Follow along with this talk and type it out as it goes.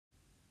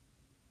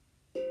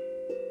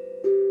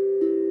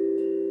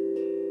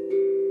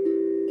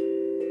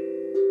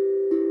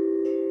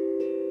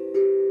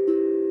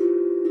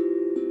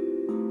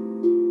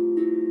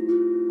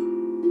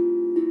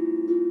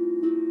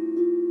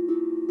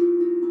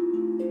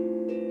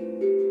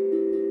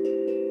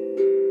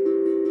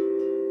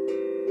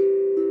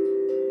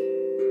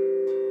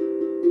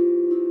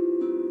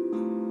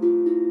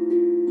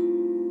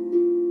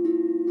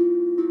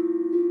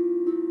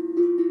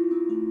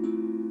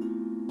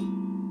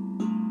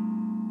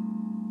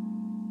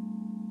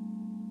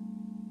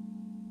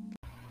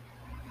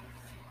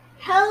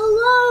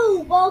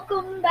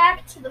welcome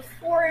back to the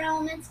Four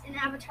Elements in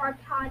Avatar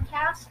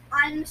podcast.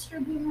 I'm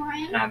Mr.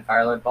 Boomerang. And I'm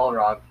Firelord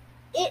balrog.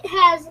 It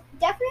has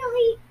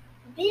definitely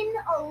been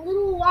a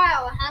little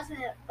while, hasn't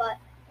it? But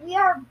we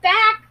are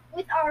back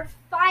with our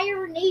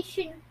Fire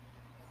Nation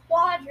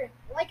quadrant.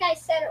 Like I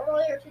said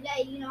earlier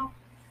today,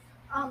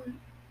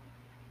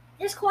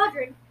 this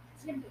quadrant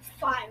is going to be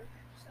fire.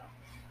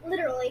 So,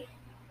 literally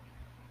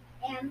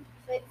and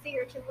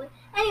figuratively.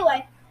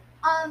 Anyway,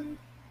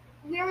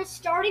 we're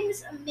starting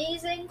this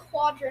amazing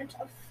quadrant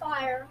of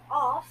fire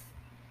off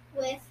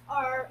with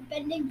our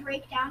bending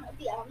breakdown of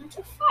the element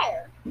of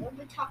fire. We'll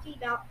be talking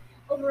about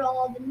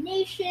overall the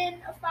nation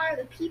of fire,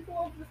 the people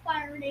of the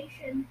Fire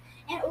Nation,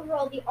 and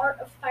overall the art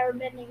of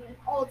firebending and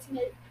all its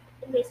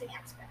amazing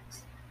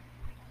aspects.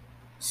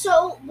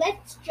 So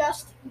let's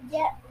just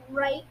get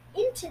right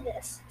into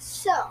this.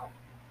 So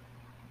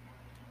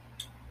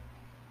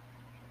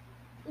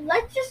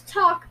let's just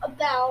talk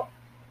about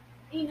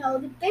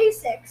the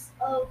basics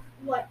of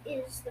what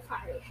is the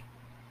Fire Nation.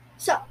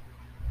 So,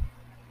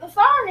 the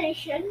Fire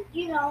Nation,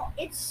 I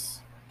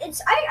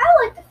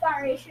like the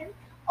Fire Nation,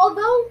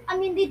 although,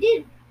 they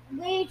did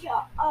wage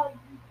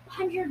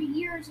 100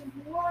 years of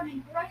war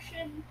and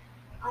aggression,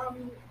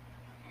 and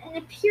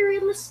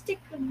imperialistic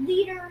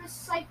leaders,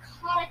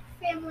 psychotic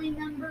family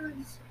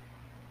members,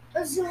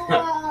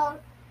 Azula,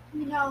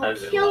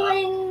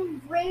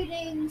 killing,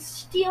 raiding,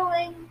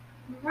 stealing,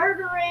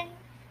 murdering.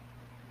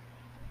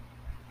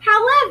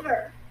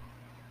 However,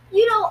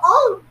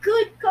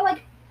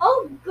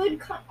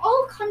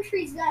 all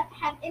countries that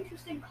have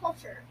interesting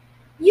culture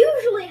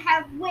usually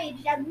have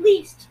waged at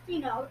least,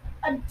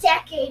 a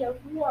decade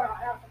of war on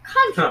other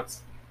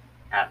countries.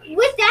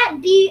 With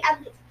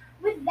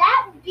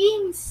that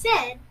being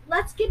said,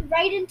 let's get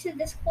right into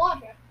this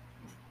quadrant.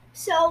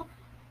 So,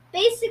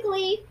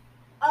 basically,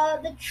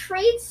 the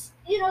traits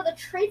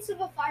of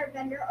a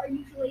firebender are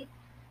usually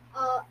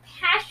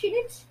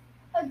passionate,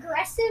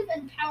 aggressive,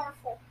 and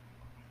powerful.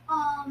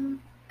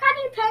 Kind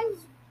of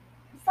depends.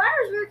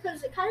 Fire is weird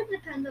because it kind of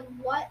depends on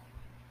what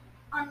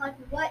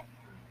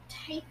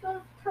type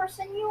of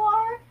person you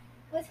are.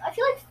 I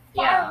feel like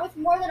fire with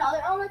more than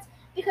other elements,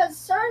 because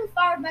certain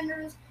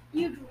firebenders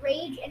use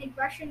rage and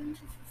aggression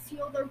to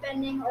fuel their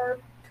bending or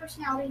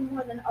personality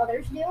more than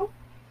others do.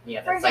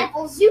 Yeah, for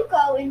example,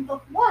 Zuko in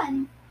Book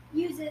 1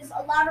 uses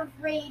a lot of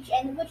rage,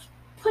 and which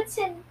puts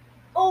him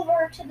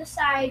over to the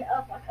side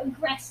of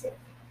aggressive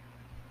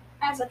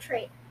as a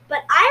trait.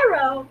 But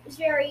Iroh is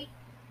very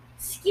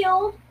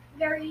skilled,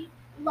 very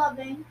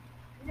loving,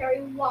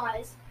 very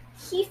wise.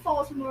 He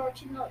falls more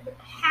to the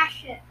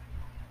passionate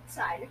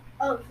side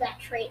of that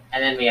trait.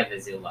 And then we have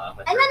Azula.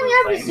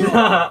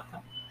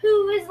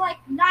 Who is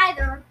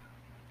neither.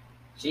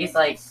 She's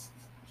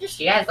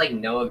she has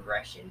no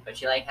aggression, but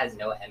she has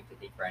no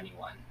empathy for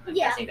anyone. I'm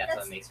guessing that's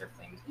what makes her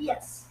flames.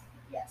 Yes.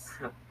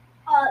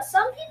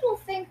 Some people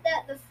think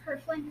that her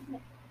flames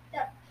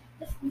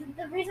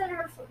the reason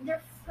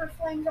her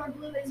flames are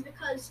blue is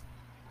because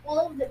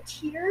all of the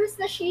tears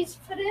that she's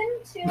put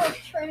into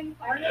training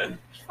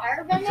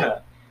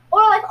firebending,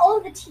 or all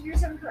of the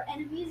tears of her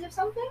enemies or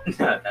something.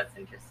 That's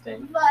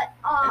interesting. But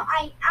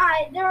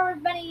there are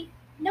many.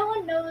 No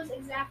one knows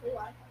exactly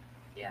why.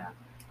 Yeah.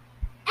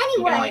 Anyway.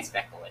 You can only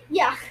speculate.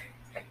 Yeah.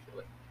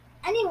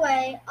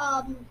 Anyway,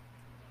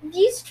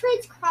 these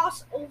traits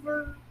cross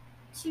over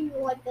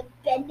to the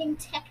bending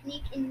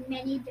technique in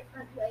many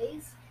different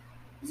ways.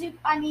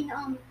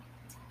 Firelord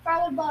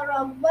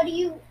balrog, what do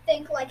you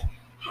think?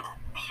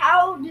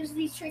 How does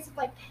these traits of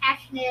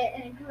passionate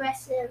and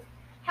aggressive?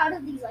 How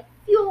do these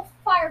fuel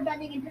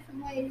firebending in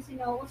different ways?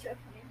 What's your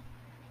opinion?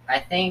 I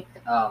think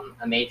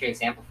a major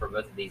example for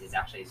both of these is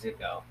actually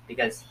Zuko,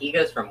 because he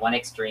goes from one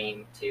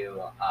extreme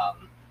to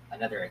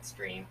another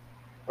extreme.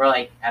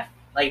 Where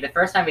the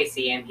first time we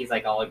see him, he's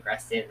all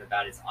aggressive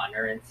about his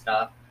honor and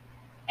stuff.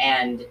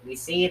 And we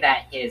see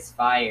that his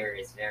fire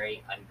is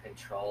very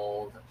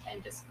uncontrolled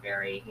and just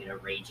very,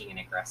 raging and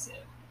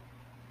aggressive.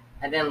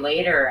 And then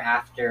later,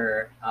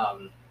 after,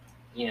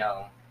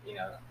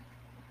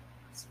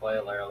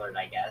 spoiler alert,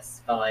 I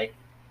guess, but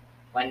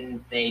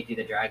when they do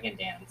the dragon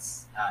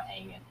dance,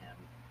 Aang and him,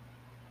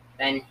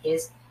 then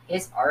his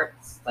art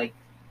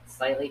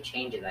slightly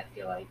changes. I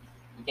feel like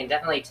you can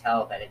definitely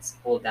tell that it's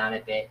pulled down a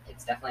bit.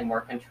 It's definitely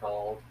more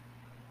controlled.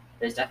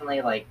 There's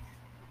definitely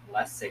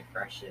less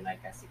aggression, I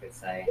guess you could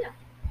say.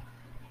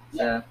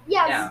 Yeah.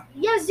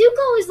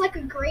 Zuko is a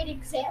great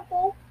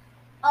example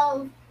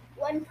of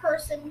one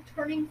person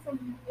turning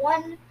from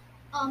one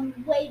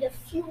way to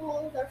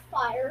fuel their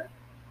fire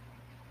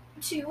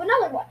to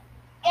another one,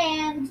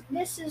 and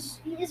this is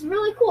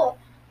really cool.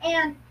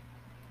 And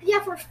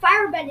for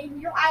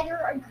firebending, you're either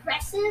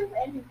aggressive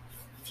and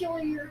fuel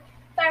your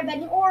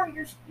firebending, or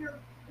your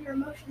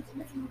emotions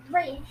with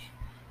rage,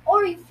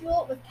 or you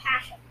fuel it with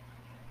passion.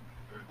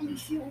 And you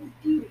fuel it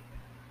with beauty.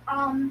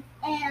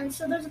 And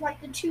so those are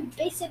the two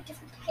basic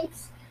different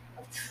types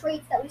of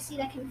traits that we see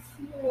that can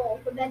fuel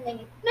the bending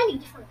in many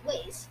different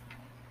ways.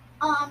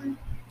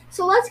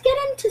 So let's get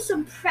into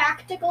some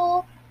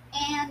practical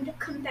and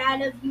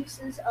combative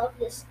uses of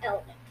this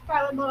element.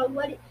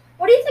 Firelord, what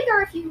What do you think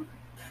are a few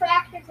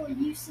practical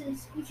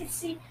uses we could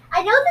see?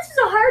 I know this is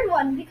a hard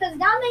one because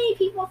not many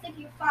people think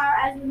of fire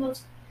as the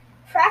most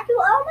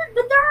practical element,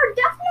 but there are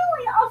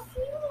definitely a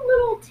few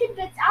little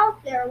tidbits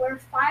out there where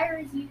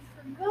fire is used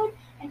for good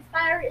and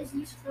fire is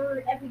used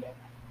for everyday life.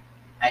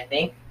 I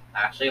think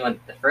actually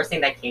when the first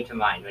thing that came to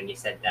mind when you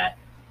said that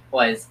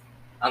was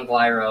Uncle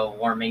Iroh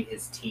warming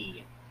his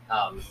tea.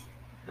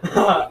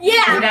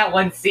 Yeah. In that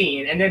one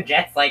scene, and then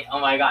Jet's like, "Oh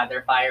my God,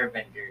 they're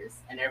firebenders,"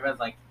 and everyone's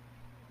like,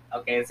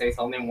 "Okay, so he's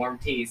holding warm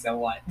tea, so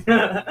what?"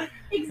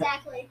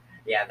 Exactly.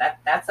 Yeah,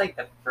 that's like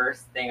the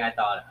first thing I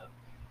thought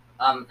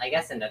of. I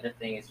guess another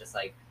thing is just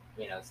like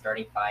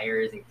starting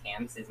fires in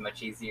camps is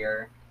much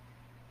easier.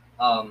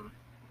 I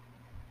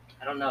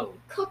don't know.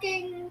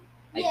 Cooking.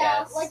 I Yeah,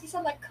 guess. like you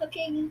said, like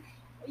cooking.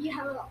 You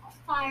have a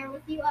fire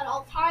with you at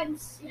all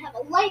times. You have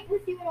a light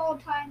with you at all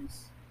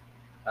times.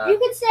 You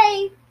could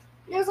say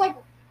there's like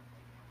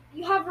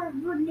you have a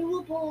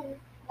renewable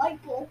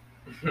light bulb.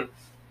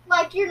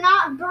 Like you're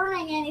not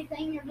burning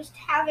anything, you're just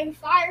having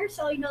fire,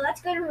 so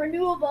that's good and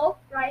renewable,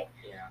 right?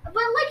 Yeah. But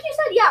like you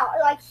said, yeah,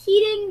 like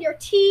heating your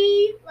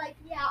tea, like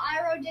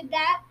Iroh did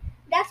that.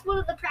 That's one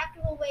of the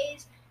practical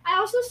ways. I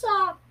also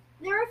saw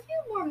there are a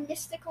few more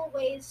mystical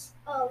ways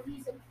of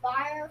using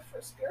fire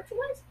for spiritual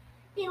ways.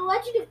 In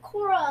Legend of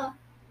Korra,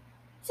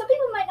 some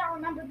people might not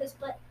remember this,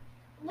 but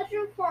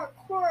Legend of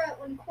Korra,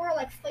 when Korra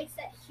like fights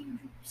that huge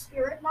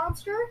spirit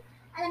monster,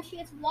 and then she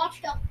gets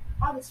washed up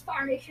on this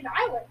Fire Nation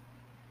island,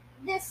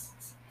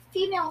 this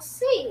female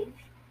sage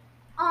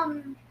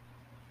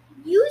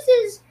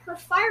uses her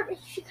fire.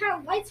 She kind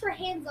of lights her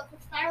hands up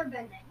with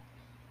firebending,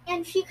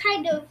 and she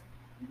kind of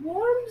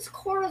warms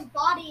Korra's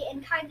body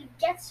and kind of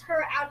gets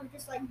her out of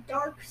this like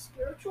dark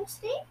spiritual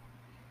state.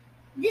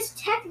 This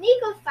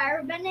technique of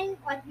firebending,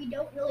 like we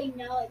don't really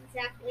know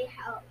exactly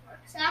how it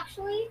works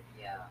actually.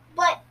 Yeah.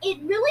 But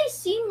it really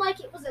seemed like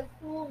it was a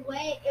cool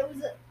way. It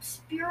was a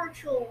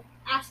spiritual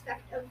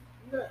aspect of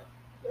the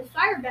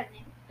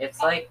firebending. It's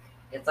like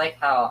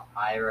how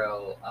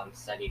Iroh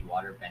studied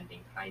water bending,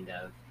 kind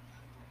of,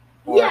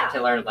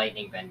 to learn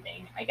lightning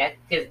bending. I guess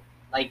because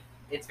like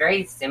it's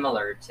very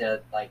similar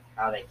to like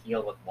how they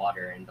heal with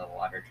water in the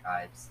water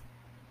tribes,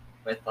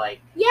 with like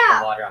the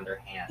water on their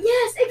hands.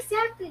 Yes,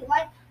 exactly.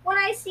 Like when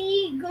I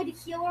see good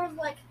healers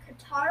like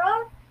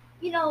Katara,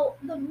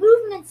 the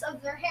movements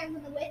of their hands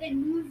and the way they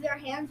move their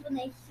hands when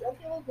they heal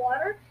people with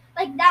water,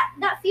 like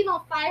that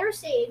female fire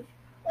sage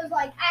was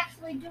like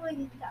actually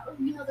doing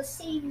the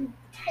same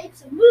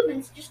types of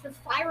movements just with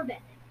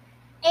firebending,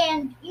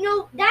 and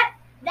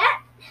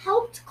that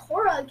helped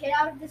Korra get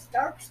out of this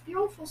dark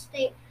spiritual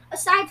state.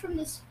 Aside from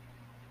this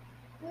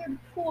weird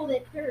pool they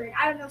put her in,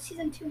 I don't know.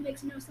 Season 2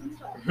 makes no sense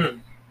at all.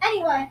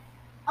 Anyway,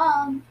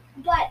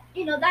 but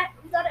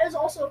that is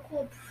also a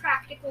cool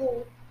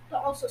practical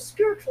but also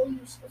spiritual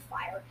use of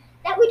fire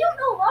that we don't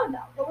know a lot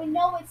about, but we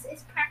know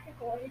it's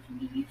practical and it can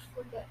be used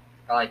for good.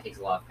 Probably takes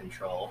a lot of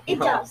control. It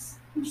does.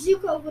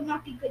 Zuko would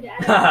not be good at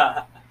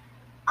it.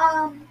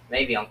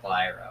 Maybe Uncle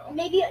Iroh.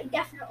 Maybe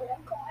definitely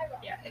Uncle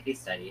Iroh. Yeah, if he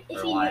studied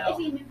for a while. If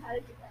he knew how to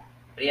do that.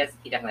 But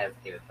he definitely has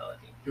the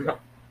capability.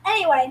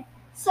 Anyway,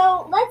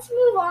 so let's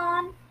move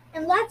on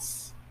and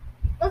let's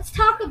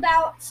talk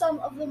about some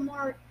of the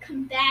more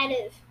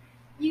combative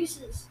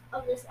uses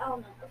of this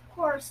element. Of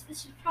course,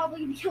 this is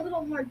probably going to be a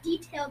little more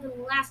detailed than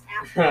the last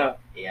aspect.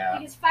 Yeah.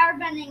 Because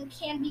firebending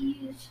can be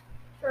used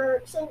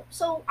for... So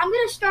I'm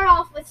going to start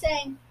off with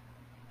saying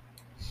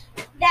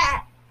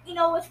that,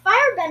 with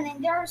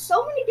firebending, there are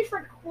so many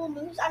different cool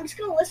moves. I'm just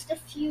going to list a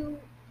few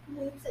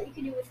moves that you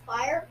can do with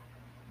fire.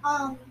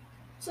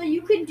 So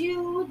you could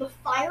do the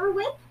fire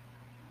whip.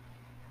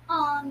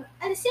 And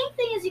the same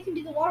thing as you can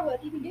do the water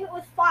whip, you can do it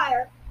with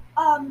fire.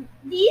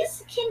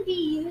 These can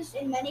be used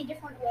in many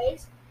different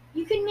ways.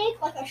 You can make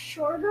like a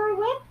shorter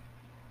whip,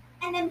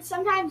 and then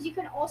sometimes you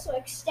can also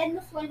extend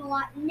the flame a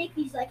lot and make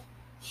these like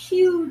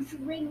huge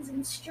rings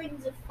and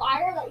strings of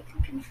fire that you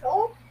can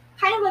control,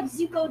 kind of like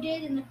Zuko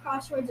did in the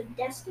Crossroads of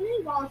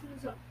Destiny while he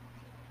was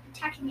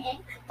attacking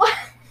Aang.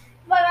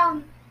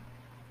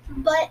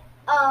 But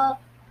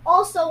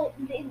also,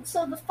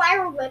 so the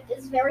fire whip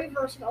is very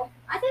versatile.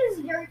 I think it's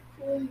a very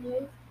cool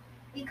move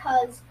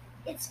because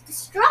it's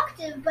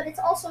destructive, but it's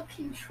also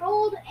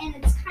controlled, and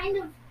it's kind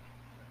of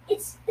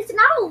it's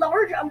not a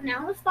large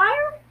amount of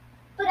fire,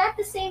 but at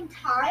the same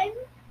time,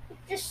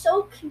 it's just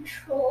so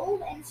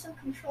controlled and so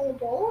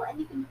controllable, and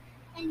you can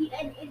and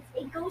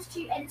it goes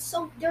to and it's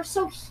so they're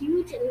so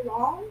huge and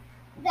long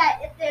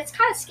that it's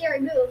kind of a scary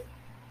move.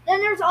 Then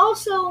there's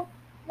also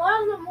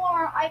one of the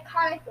more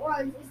iconic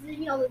ones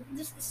is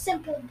just the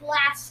simple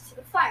blast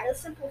of fire, the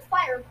simple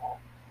fireball,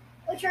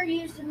 which are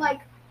used in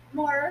like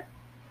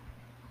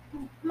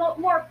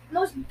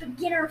most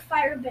beginner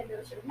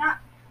firebenders are not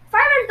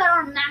firebenders that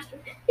aren't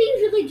masters. They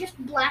usually just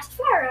blast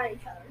fire at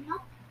each other,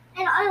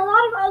 And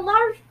a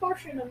large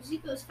portion of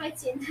Zuko's fight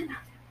scenes and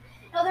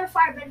other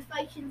firebend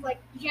fight scenes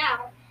like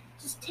Zhao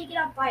just take it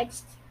up by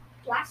just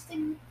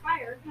blasting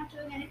fire, not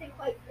doing anything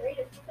quite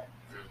creative with it.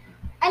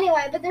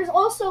 Anyway, but there's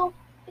also,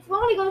 if you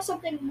want to go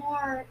something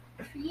more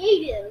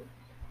creative,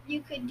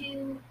 you could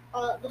do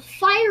the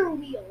fire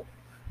wheel.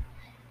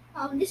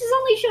 This is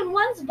only shown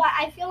once, but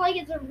I feel like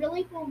it's a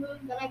really cool move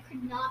that I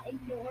could not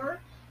ignore.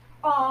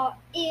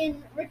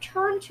 In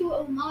Return to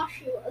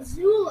Omashu,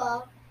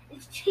 Azula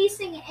is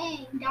chasing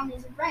Aang down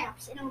these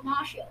ramps in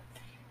Omashu,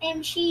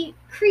 and she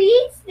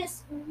creates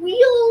this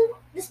wheel,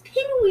 this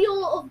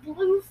pinwheel of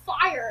blue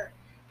fire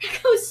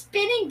that goes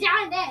spinning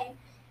down Aang,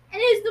 and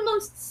it is the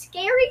most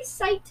scary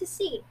sight to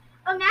see.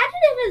 Imagine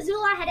if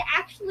Azula had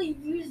actually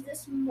used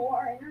this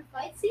more in her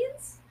fight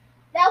scenes.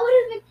 That would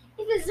have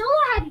been, if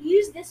Azula had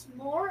used this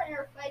more in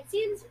her fight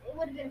scenes, it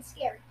would have been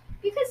scary.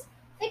 Because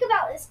think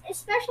about this,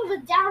 especially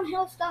with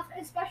downhill stuff,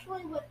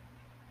 especially with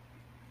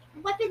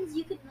weapons,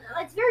 you can.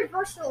 It's very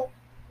versatile.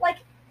 Like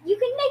you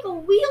can make a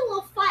wheel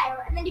of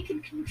fire and then you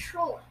can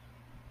control it.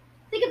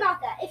 Think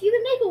about that. If you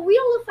can make a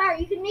wheel of fire,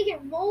 you can make it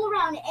roll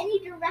around any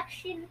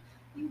direction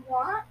you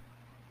want,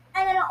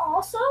 and then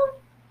also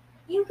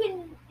you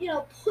can,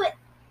 put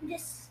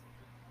this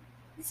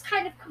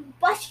kind of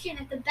combustion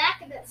at the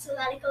back of it so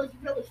that it goes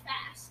really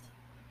fast.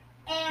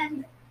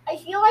 And I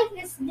feel like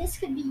this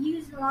could be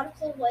used in a lot of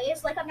cool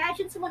ways. Like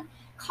imagine someone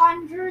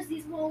conjures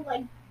these little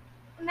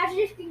imagine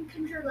if you can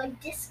conjure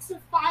discs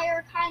of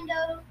fire, kind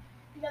of.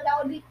 That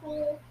would be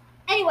cool.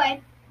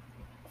 Anyway,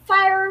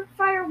 fire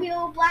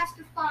wheel, blast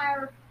of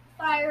fire,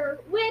 fire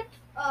whip,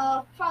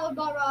 Firelord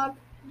balrog.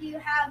 Do you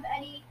have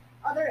any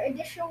other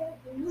additional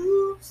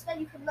moves that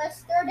you could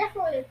list? There are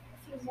definitely a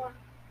few more.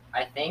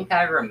 I think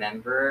I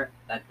remember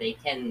that they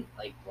can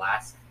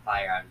blast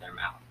fire out of their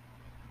mouth.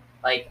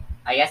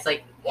 I guess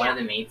one of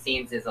the main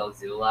scenes is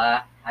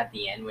Azula at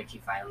the end when she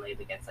finally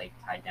gets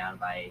tied down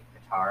by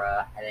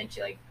Katara, and then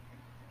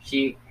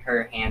she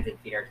her hands and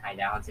feet are tied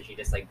down, so she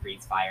just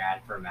breathes fire out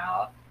of her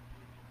mouth.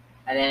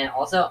 And then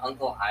also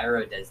Uncle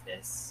Iroh does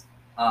this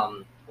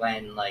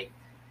when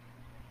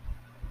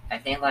I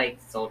think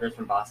soldiers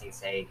from Ba Sing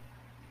Se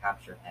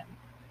capture him.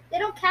 They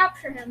don't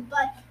capture him,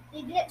 but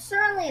they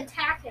certainly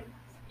attack him.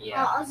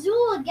 Yeah.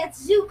 Azula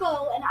gets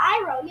Zuko and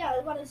Iroh.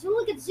 Yeah, when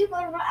Azula gets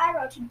Zuko and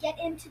Iroh to get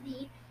into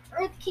the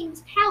Earth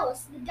King's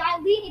palace, the Dai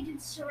Li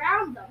agents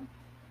surround them,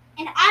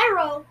 and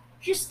Iroh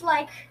just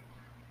I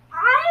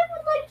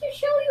would like to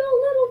show you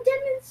a little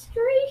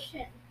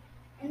demonstration.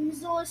 And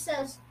Azula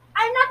says,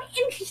 "I'm not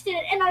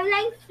interested in a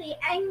lengthy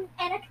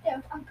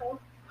anecdote, Uncle."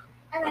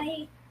 And then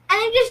he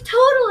just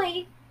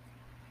totally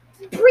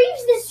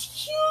breathes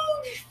this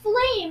huge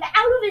flame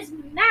out of his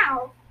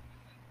mouth.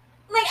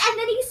 And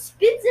then he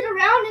spins it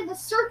around in the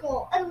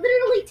circle and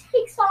literally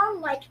takes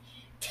on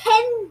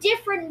 10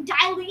 different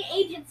Dai Li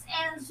agents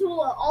and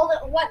Azula all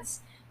at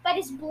once by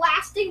just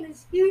blasting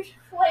this huge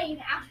flame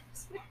out of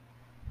his mouth.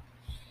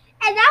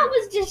 And that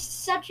was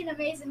just such an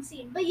amazing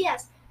scene. But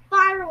yes,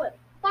 fire whip,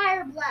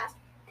 fire blast,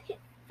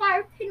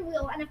 fire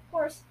pinwheel, and of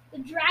course the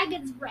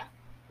dragon's breath.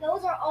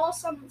 Those are all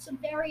some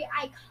very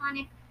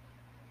iconic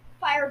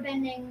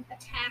firebending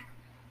attack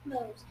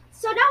moves.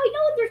 So now we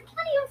know there's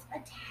plenty of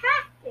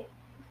attacking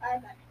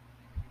firebending.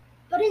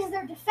 But is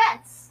there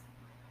defense?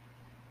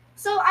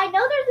 So I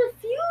know there's a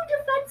few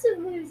defensive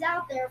moves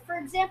out there. For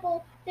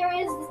example, there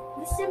is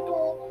the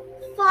simple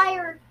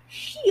fire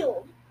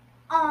shield.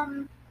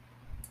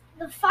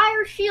 The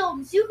fire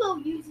shield,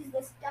 Zuko uses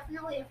this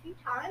definitely a few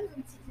times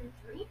in season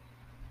 3.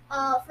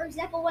 For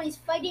example, when he's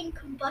fighting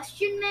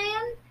Combustion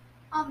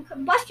Man,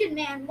 Combustion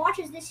Man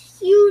launches this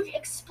huge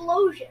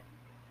explosion.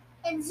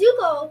 And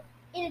Zuko,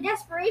 in a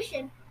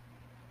desperation,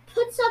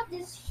 puts up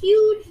this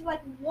huge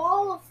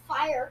wall of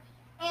fire,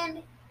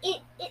 and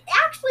it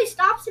actually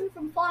stops him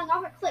from falling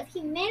off a cliff.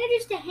 He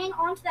manages to hang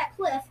onto that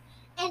cliff,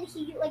 and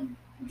he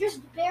just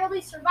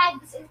barely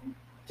survived this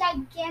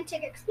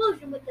gigantic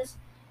explosion with this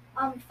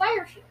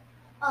fire shield.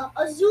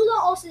 Azula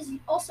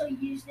also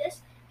used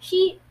this.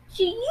 She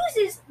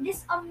uses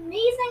this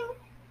amazing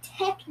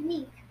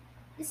technique,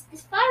 this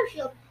fire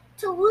shield,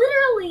 to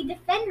literally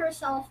defend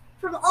herself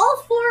from all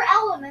 4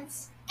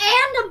 elements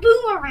and a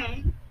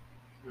boomerang.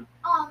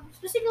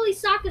 Specifically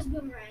Sokka's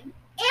boomerang,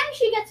 and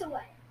she gets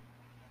away.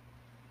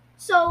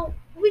 So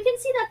we can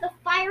see that the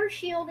fire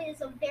shield is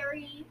a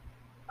very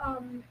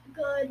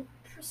good,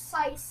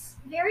 precise,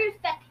 very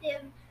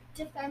effective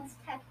defense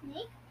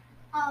technique.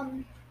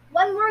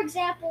 One more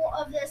example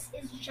of this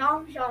is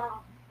Zhang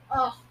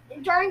Zhang.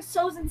 During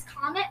Sozin's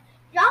Comet,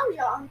 Zhang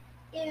Zhang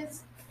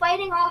is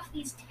fighting off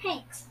these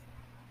tanks,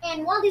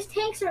 and while these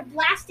tanks are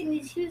blasting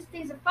these huge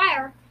things of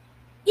fire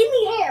in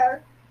the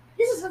air,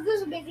 this is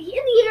amazing. In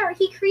the air,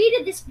 he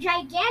created this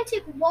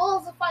gigantic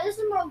walls of fire. This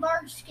is more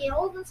large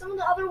scale than some of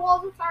the other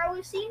walls of fire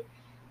we've seen,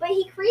 but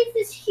he creates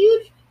this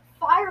huge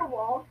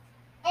firewall,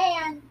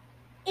 and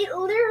it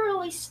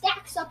literally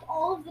stacks up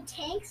all of the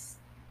tanks,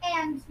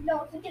 and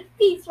it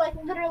defeats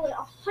literally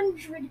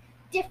 100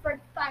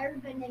 different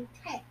firebending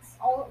tanks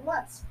all at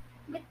once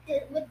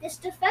with this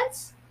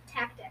defense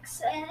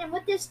tactics and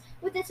with this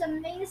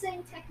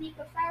amazing technique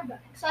of firebending.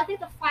 So I think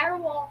the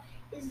firewall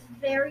is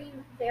very,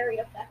 very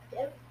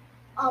effective.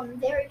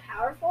 Very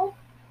powerful.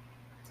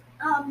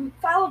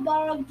 Firelord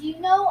balrog, do you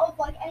know of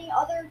any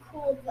other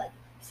cool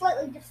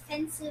slightly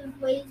defensive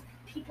ways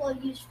people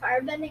have used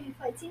firebending in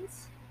fight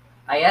scenes?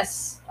 I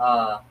guess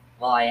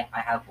well, I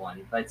have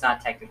one, but it's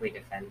not technically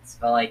defense.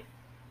 But like,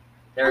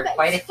 there are Okay,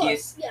 quite a it's few.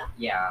 close, yeah.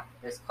 Yeah,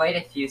 there's quite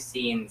a few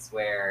scenes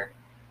where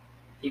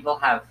people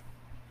have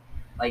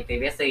like they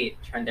basically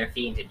turn their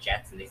feet into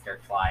jets and they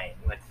start flying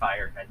with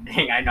fire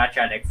bending. I'm not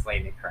trying to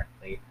explain it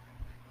correctly,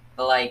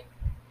 but like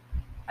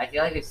I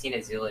feel like we've seen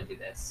Azula do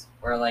this,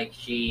 where like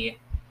she,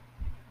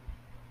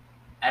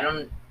 I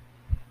don't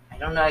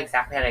know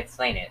exactly how to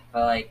explain it,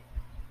 but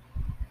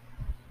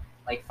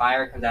like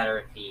fire comes out of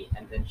her feet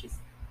and then she's.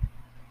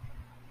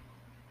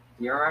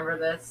 Do you remember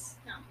this?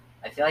 No.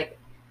 I feel like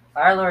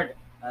Firelord.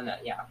 Oh no,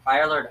 yeah,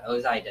 Firelord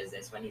Ozai does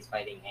this when he's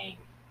fighting Aang,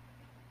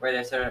 where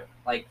they're sort of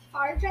like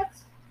Fire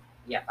jets?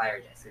 yeah,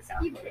 fire jets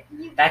exactly.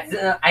 That's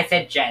I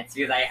said jets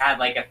because I had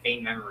like a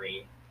faint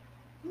memory.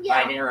 yeah.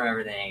 But I didn't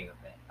remember the name of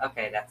it.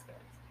 Okay, that's good.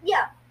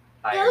 Yeah.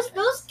 Fire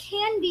Those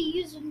can be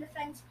used in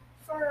defense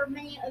for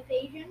many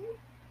evasion.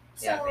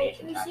 So yeah,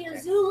 evasion we see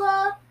tactics.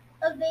 Azula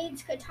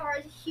evades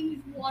Katara's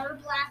huge water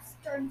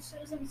blast during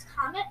Susan's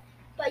comet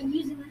by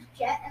using this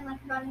jet and like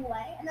running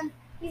away. And then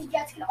these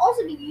jets can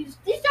also be used.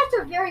 These jets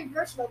are very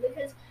versatile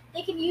because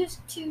they can use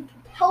to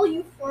propel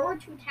you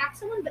forward to attack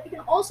someone, but you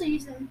can also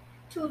use them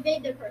to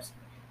evade their person.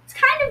 It's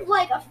kind of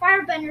like a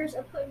firebender's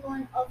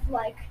equivalent of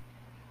like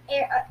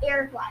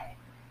air gliding,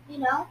 you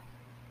know?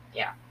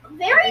 Yeah.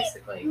 Very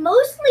Basically.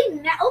 mostly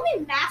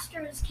only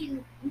masters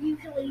can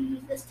usually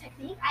use this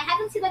technique. I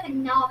haven't seen like a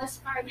novice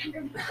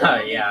firebender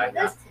Yeah. do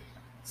this.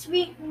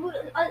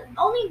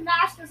 Only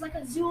masters like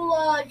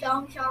Azula,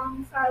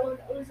 Zhang, Firelord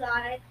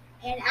Ozai,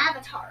 and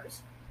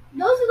avatars.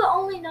 Those are the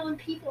only known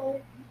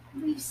people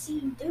we've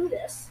seen do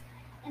this,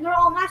 and they're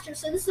all masters.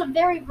 So this is a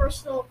very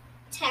versatile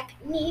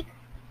technique.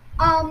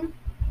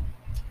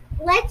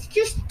 Let's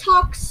just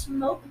talk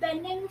smoke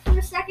bending for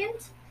a second.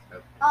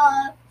 Okay.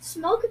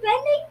 Smoke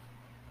bending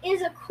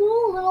is a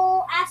cool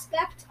little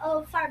aspect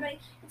of firebending.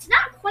 It's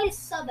not quite a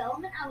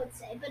sub-element, I would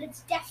say, but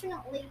it's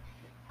definitely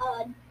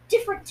a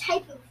different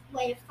type of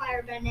way of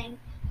firebending.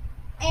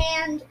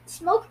 And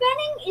smoke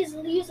bending is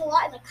used a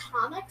lot in the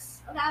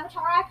comics of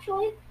Avatar,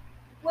 actually,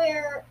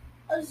 where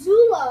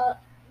Azula,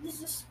 this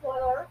is a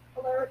spoiler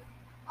alert,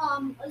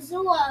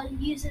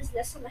 Azula uses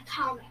this in the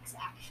comics,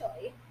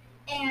 actually.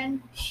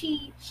 And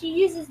she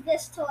uses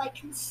this to, like,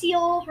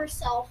 conceal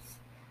herself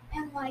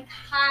and, like,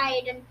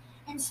 hide.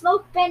 And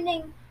smoke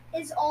bending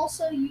is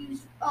also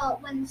used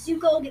when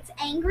Zuko gets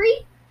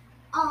angry.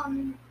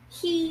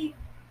 He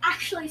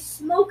actually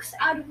smokes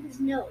out of his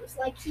nose.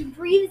 Like, he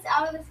breathes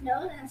out of his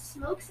nose and it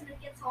smokes and it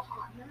gets all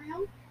hot in the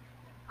room.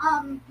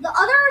 The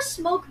other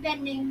smoke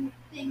bending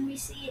thing we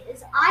see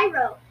is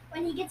Iroh.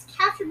 When he gets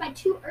captured by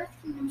 2 Earth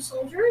Kingdom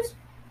soldiers,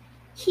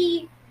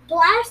 he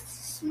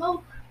blasts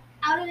smoke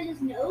out of his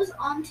nose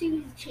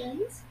onto his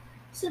chains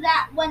so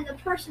that when the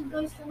person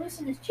goes to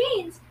loosen his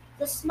chains,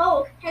 the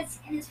smoke in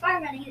his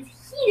firebending has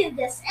heated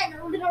this and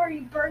it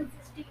literally burns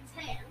this dude's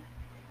hand.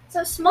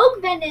 So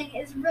smoke bending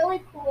is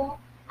really cool.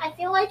 I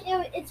feel like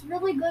it's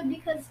really good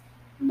because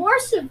more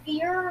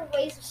severe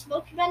ways of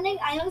smoke bending,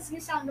 I know this is going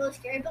to sound really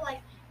scary, but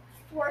like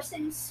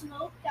forcing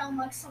smoke down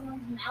like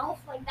someone's mouth,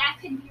 like that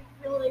could be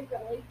really,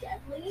 really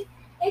deadly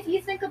if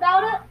you think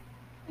about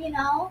it, you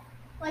know,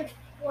 like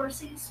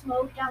forcing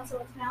smoke down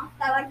someone's mouth.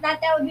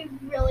 That would be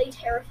really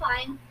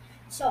terrifying.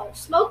 So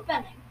smoke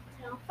bending.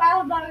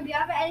 Firelord, do you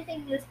have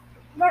anything?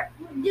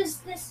 Does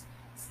this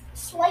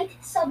slight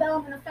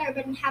sub-element of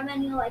firebending have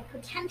any like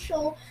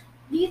potential?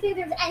 Do you think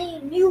there's any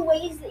new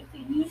ways that you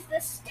could use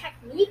this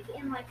technique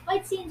in like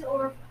fight scenes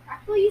or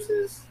practical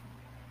uses?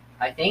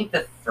 I think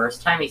the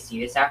first time we see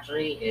this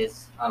actually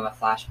is a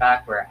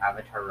flashback where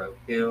Avatar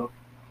Roku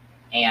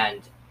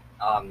and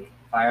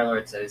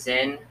Firelord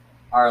Sozin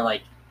are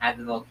like at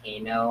the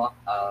volcano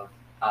of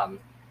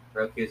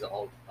Roku's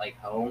old like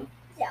home.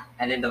 Yeah.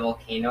 And then the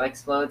volcano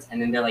explodes, and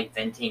then they're like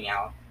venting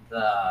out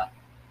the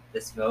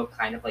smoke,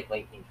 kind of like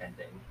lightning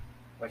venting,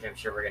 which I'm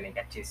sure we're gonna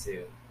get to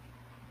soon.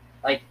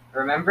 Like,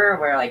 remember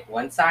where like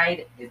one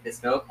side is the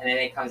smoke, and then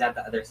it comes out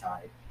the other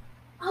side.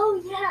 Oh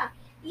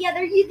yeah,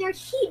 they're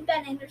heat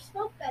bending, they're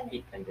smoke bending.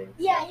 Heat bending.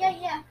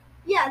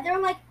 Yeah. They're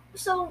like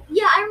so.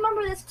 Yeah, I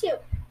remember this too.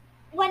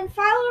 When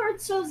Firelord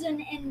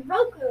Sozin and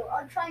Roku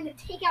are trying to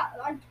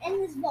are in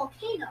this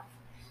volcano,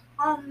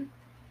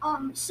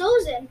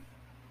 Sozin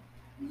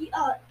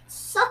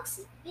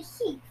sucks the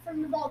heat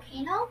from the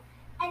volcano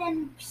and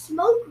then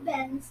smoke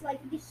bends like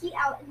the heat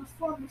out in the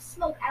form of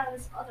smoke out of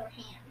his other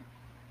hand.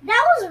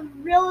 That was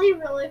really,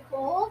 really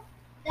cool.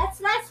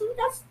 That's actually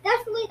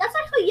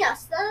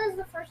yes. That is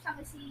the first time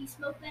I see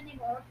smoke bending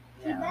or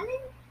heat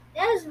bending.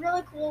 That is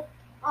really cool.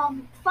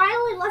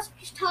 Finally, let's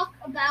just talk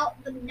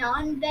about the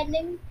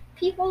non-bending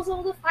peoples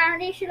of the Fire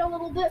Nation a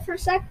little bit for a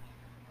sec.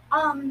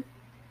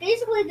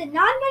 Basically, the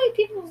non-bending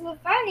peoples of the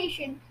Fire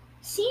Nation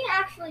seem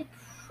actually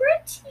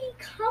pretty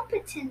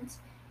competent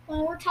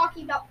when we're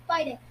talking about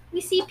fighting. We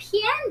see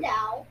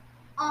Piandao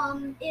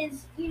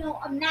is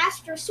a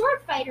master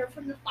sword fighter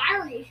from the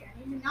Fire Nation.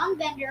 He's a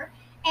non-bender,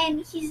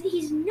 and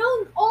he's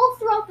known all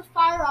throughout the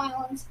Fire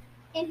Islands,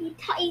 and he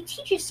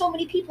teaches so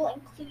many people,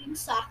 including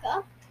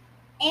Sokka.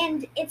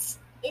 And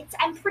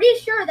I'm pretty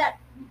sure that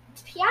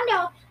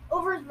Piandao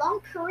over his long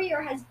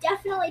career, has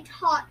definitely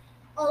taught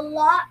a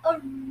lot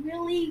of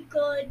really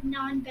good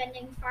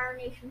non-bending Fire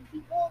Nation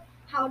people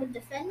how to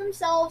defend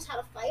themselves, how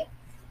to fight.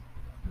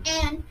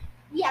 And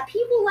yeah,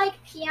 people like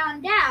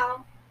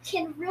Piandao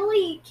can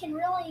really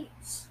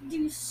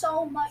do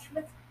so much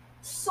with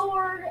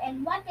sword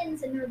and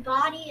weapons and their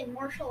body and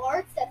martial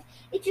arts that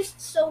it's just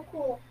so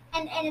cool.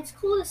 And it's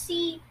cool to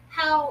see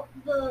how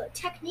the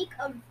technique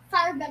of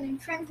firebending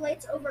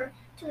translates over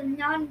to the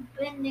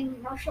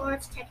non-bending martial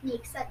arts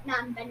techniques that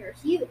non-benders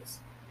use.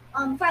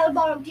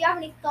 Firelord, do you have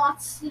any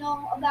thoughts,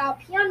 about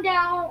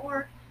Piandao,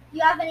 or do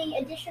you have any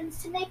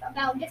additions to make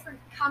about different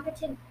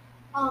competent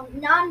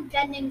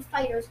non-bending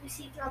fighters we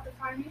see throughout the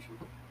Fire Nation?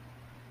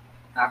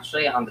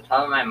 Actually, on the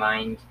top of my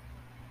mind,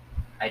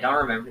 I don't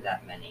remember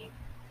that many.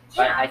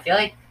 But Yeah. I feel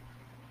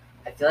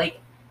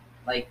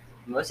like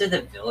most of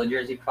the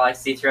villagers you probably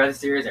see throughout the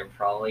series are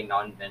probably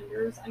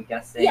non-benders, I'm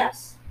guessing.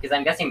 Yes. Because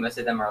I'm guessing most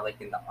of them are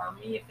like in the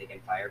army if they can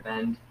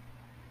firebend.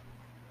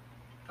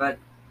 But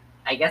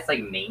I guess like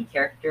main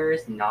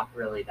characters, not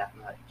really that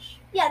much.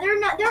 Yeah, they're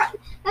not.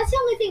 That's the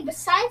only thing.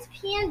 Besides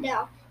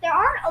Piandao, there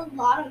aren't a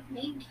lot of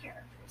main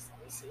characters that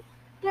we see.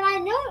 But I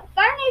know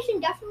Fire Nation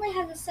definitely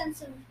has a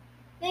sense of.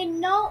 They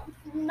know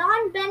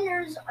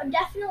non-benders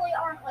definitely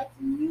aren't like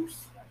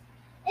useless,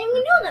 and we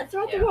know that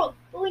throughout the world.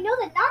 But we know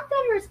that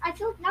non-benders. I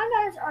feel like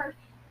non-benders are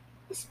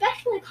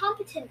especially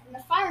competent in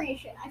the Fire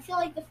Nation. I feel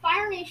like the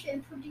Fire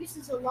Nation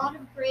produces a lot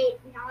of great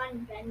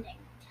non-bending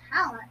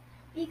talent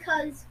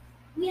because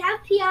we have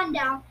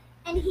Piandao,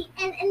 and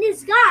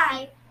this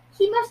guy,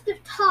 he must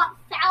have taught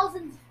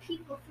thousands of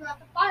people throughout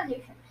the Fire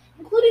Nation,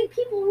 including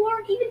people who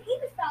aren't even in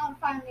the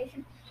Fire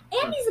Nation.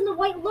 And he's in the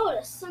White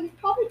Lotus, so he's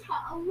probably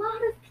taught a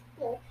lot of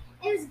people.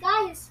 And this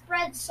guy has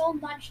spread so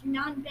much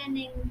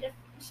non-bending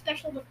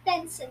special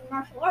defense and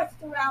martial arts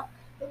throughout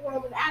the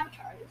world of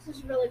Avatar. This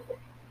is really cool.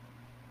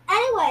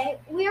 Anyway,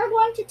 we are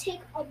going to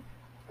take a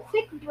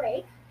quick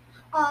break.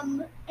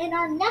 In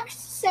our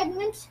next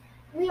segment,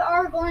 we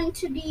are going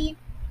to be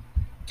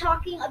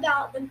talking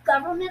about the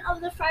government of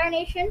the Fire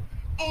Nation,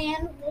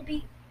 and we'll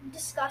be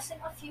discussing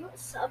a few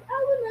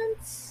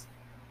sub-elements.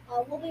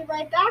 We'll be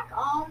right back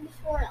on the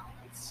Four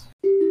Elements.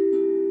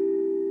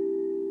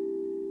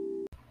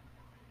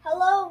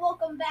 Hello,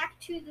 welcome back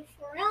to the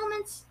Four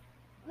Elements.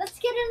 Let's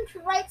get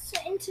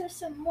into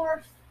some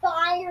more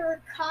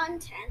fire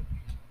content.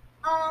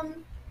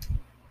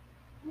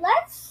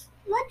 Let's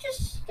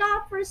just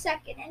stop for a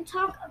second and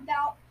talk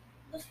about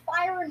the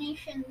Fire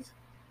Nation's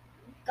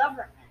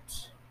government.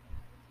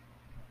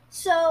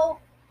 So,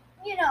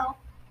 we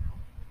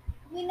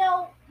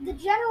know the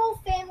general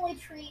family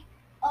tree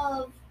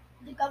of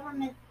the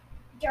government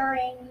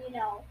during,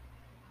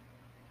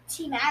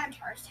 Team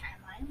Avatar's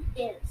timeline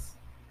is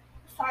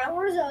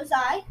Firelord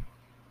Ozai,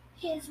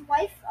 his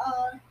wife,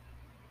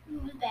 who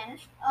was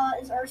banished,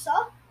 is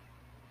Ursa.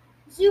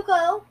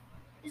 Zuko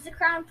is the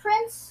crown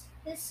prince.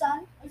 His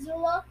son,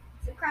 Azula,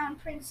 is the crown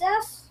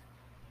princess.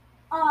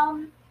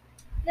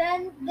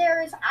 Then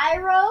there is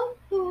Iroh,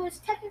 who is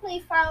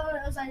technically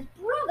Firelord Ozai's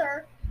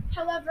brother.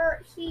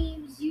 However,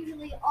 he's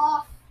usually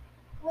off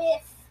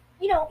with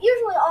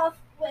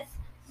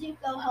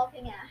Zuko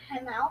helping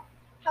him out.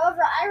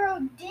 However,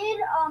 Iroh did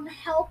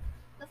help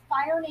the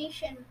Fire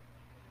Nation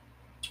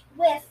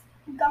with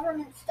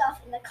government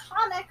stuff in the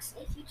comics,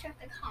 if you check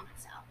the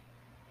comics out.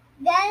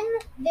 Then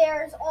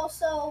there's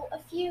also a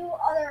few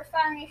other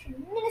Fire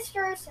Nation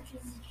ministers, such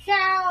as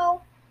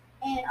Zhao,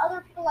 and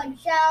other people like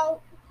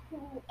Zhao,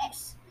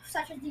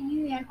 such as the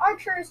Yuan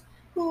archers,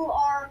 who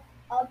are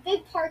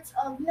big parts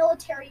of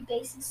military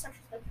bases, such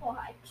as the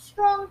Pohai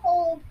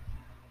Stronghold.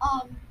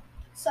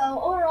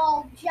 So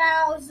overall,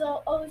 Zhao,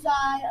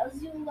 Ozai,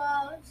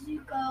 Azula,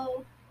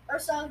 Zuko,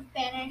 Ursa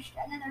banished,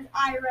 and then there's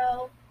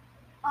Iroh.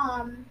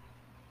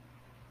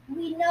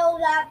 We know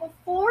that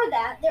before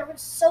that there was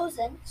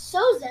Sozin.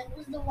 Sozin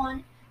was the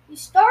one who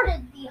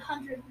started the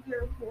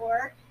 100-Year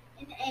War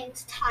in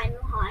Aang's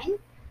timeline.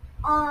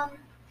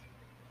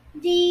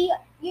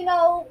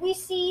 We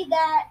see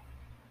that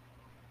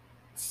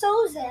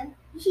Sozin,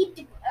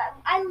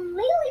 I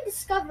lately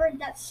discovered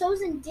that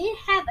Sozin did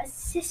have a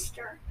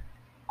sister.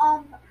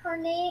 Her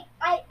name,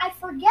 I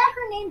forget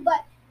her name,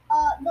 but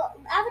the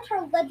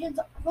Avatar Legends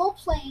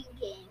role-playing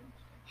game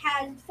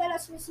has fed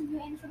us with some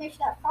new information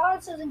that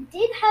Firelord Sozin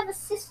did have a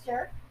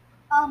sister,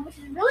 which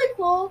is really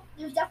cool.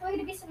 There's definitely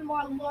going to be some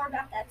more lore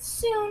about that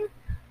soon.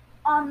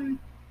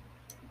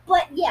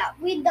 But yeah,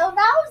 that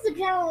was the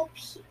general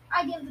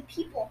idea of the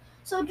people.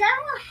 So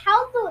generally,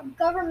 how the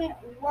government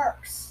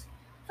works.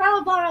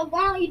 Firelord,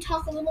 why don't you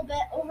talk a little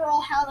bit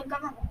overall how the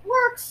government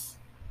works?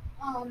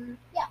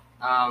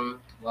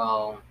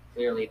 Well,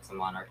 clearly it's a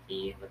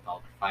monarchy with all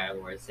the Fire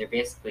Lords. They're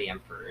basically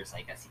emperors,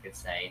 I guess you could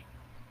say.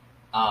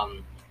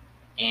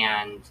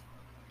 And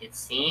it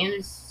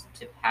seems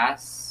to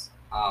pass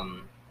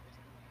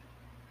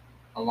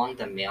along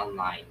the male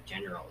line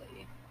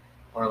generally,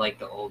 or like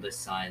the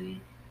oldest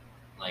son,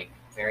 like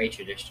very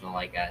traditional,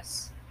 I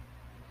guess.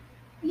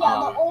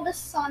 Yeah, the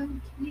oldest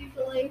son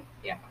usually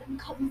Yeah.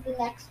 becomes the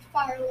next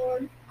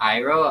Firelord.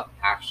 Iroh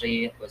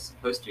actually was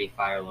supposed to be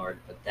Firelord,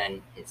 but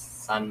then his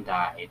son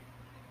died,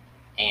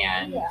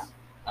 and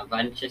a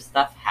bunch of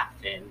stuff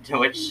happened,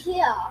 which...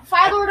 Yeah,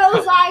 Firelord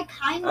Ozai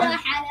kinda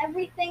had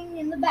everything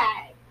in the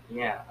bag.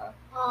 Yeah.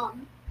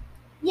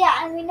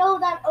 Yeah, and we know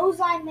that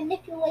Ozai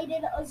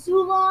manipulated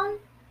Azulon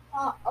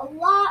a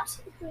lot,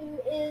 who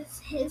is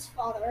his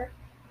father,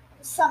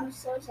 the son of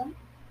Sozin,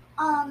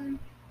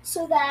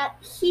 so that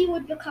he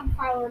would become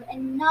Firelord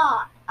and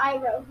not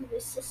Iroh, who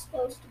was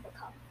supposed to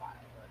become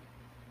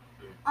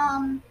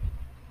Firelord.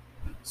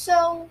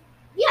 So,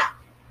 yeah.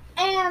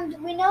 And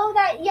we know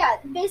that,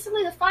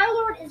 basically the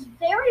Firelord is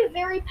very,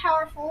 very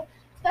powerful,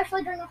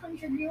 especially during the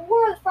 100-Year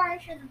War. The Fire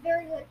Nation is a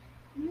very good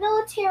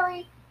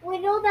military. We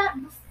know that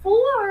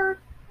before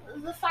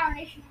the Fire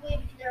Nation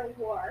waged their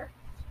war,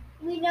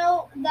 we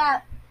know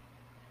that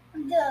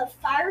the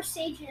Fire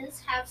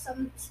Sages have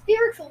some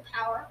spiritual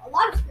power, a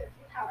lot of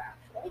spiritual power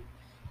actually.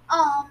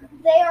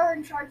 They are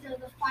in charge of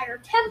the Fire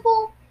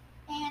Temple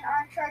and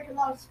are in charge of a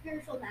lot of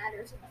spiritual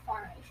matters in the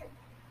Fire Nation.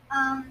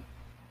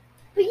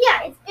 But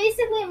yeah, it's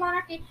basically a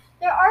monarchy.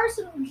 There are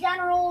some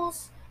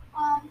generals,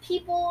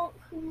 people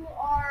who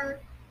are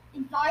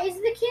advise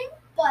the king,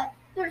 but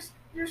there's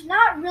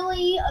not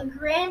really a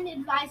grand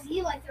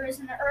advisee like there is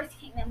in the Earth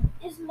Kingdom.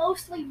 It's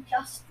mostly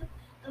just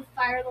the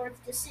Fire Lord's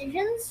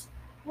decisions,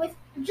 with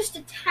just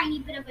a tiny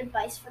bit of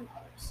advice from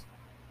others.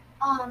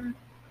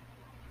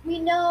 We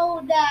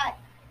know that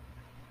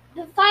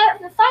the Fire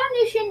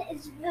Nation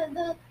is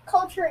the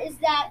culture is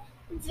that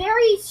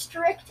very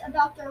strict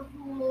about their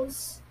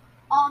rules.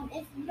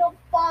 If you don't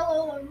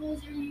follow the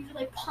rules, you're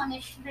usually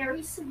punished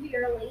very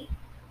severely,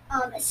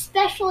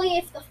 especially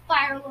if the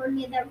Fire Lord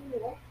made that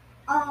rule.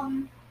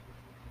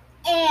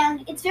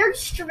 And it's very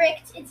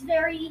strict.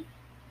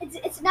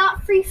 It's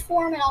not free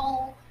form at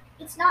all.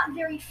 It's not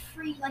very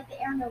free like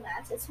the air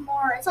nomads. It's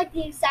like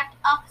the exact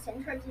opposite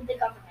in terms of the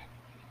government.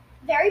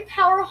 Very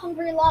power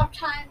hungry a lot of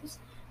times.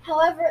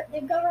 However, the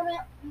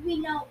government, we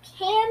know,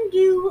 can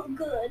do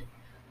good.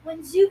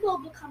 When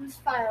Zuko becomes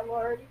Fire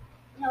Lord,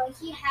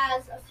 he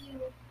has a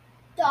few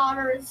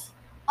daughters.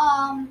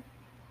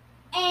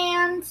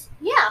 And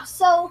yeah,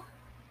 so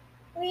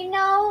we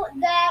know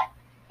that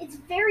it's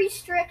very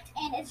strict,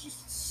 and it's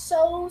just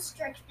so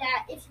strict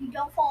that if you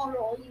don't follow the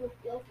rule, you'll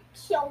get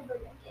killed or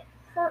you'll get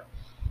hurt.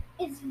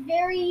 It's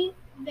very,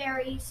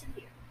 very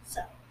severe.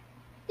 So,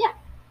 yeah.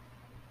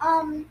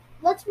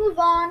 Let's move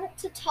on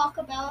to talk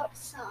about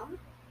some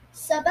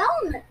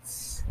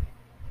sub-elements.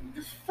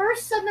 The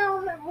first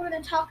sub-element we're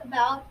going to talk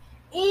about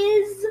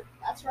is,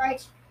 that's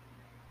right,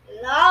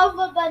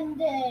 lava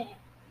bending.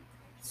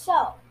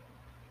 So,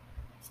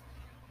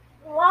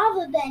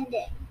 lava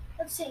bending.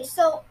 Let's see.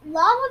 So,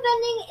 lava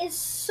bending is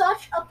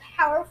such a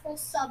powerful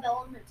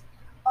sub-element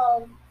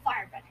of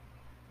firebending.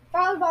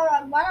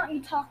 Balrog, why don't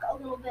you talk a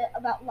little bit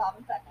about lava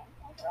bending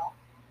overall?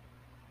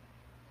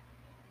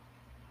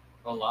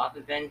 Well, lava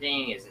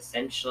bending is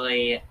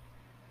essentially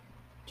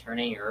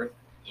turning Earth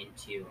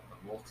into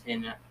a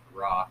molten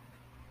rock,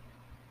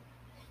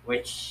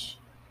 which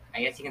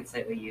I guess you can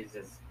slightly use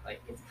as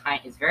it's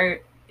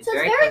very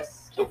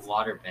close to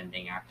water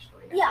bending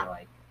actually. I feel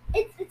like.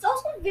 It's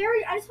also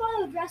very, I just want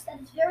to address that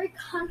it's very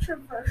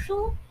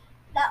controversial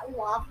that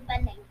lava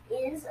bending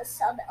is a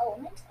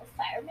sub-element of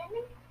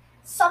firebending.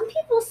 Some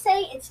people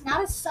say it's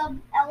not a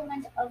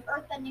sub-element of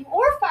earthbending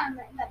or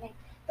firebending,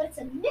 but it's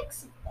a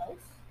mix of both.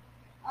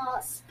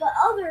 But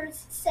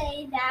others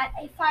say that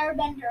a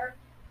firebender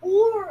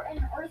or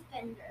an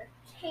earthbender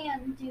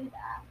can do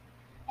that.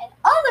 And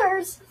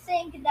others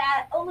think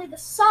that only the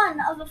son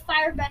of a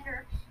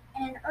firebender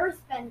and an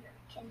earthbender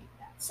can do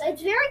that. So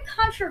it's very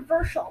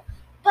controversial.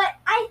 But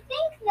I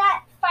think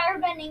that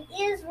firebending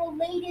is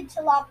related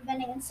to lava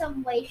bending in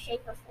some way,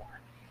 shape, or form.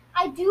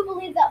 I do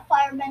believe that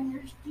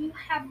firebenders do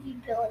have the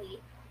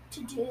ability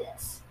to do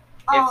this.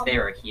 If they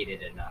were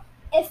heated enough.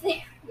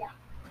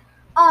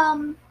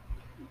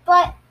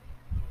 But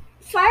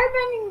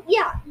firebending,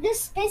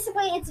 this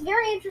basically, it's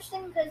very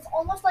interesting because it's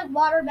almost like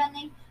water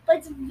bending, but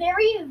it's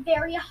very,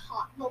 very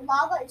hot. The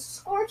lava is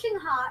scorching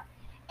hot,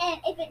 and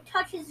if it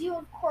touches you,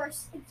 of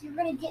course, you're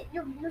gonna get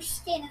your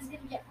skin is gonna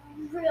get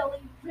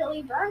really,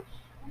 really burned,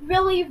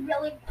 really,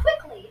 really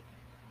quickly,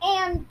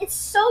 and it's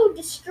so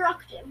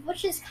destructive,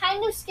 which is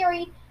kind of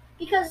scary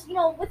because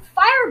with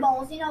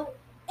fireballs, it'll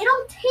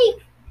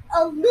take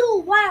a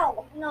little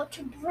while,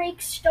 to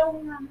break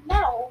stone or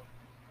metal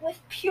with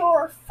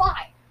pure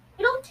fire.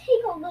 It'll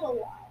take a little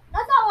while,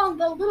 not that long,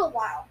 but a little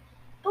while.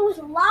 But with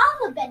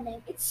lava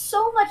bending, it's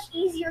so much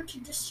easier to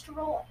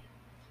destroy.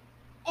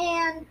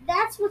 And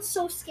that's what's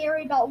so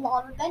scary about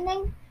lava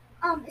bending,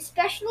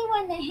 especially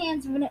when in the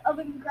hands of an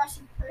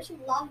aggressive person.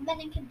 Lava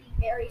bending can be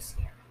very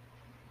scary.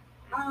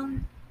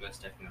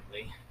 Most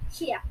definitely.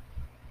 Yeah,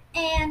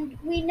 and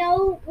we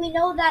know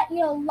that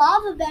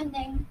lava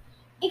bending,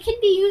 it can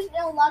be used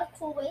in a lot of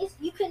cool ways.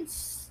 You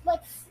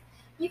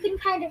can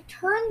kind of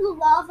turn the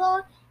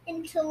lava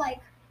into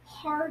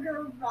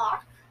harder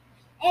rock,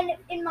 and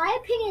in my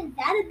opinion,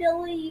 that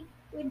ability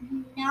would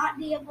not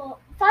be able.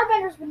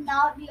 Firebenders would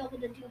not be able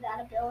to do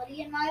that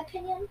ability, in my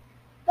opinion.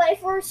 But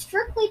if we're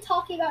strictly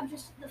talking about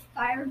just the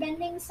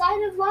firebending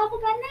side of lava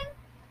bending,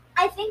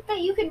 I think that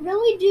you can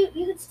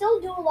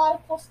still do a lot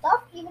of cool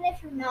stuff even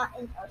if you're not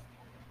in earth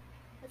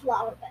with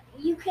lava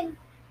bending.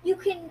 You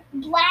can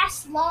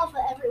blast lava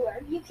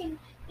everywhere. You can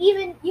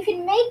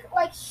make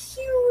like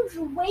huge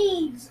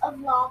waves of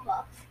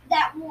lava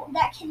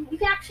you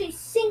can actually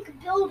sink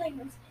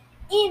buildings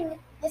in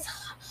this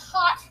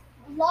hot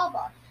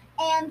lava.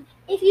 And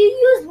if you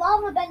use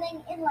lava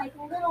bending in like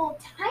little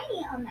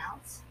tiny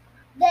amounts,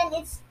 then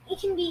it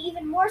can be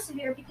even more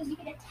severe because you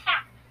can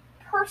attack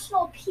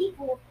personal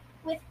people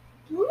with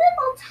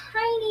little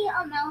tiny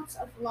amounts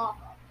of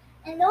lava.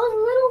 And those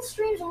little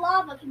streams of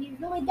lava can be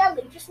really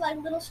deadly, just like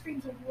little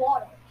streams of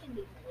water can be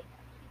really deadly.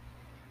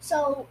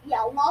 So yeah,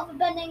 lava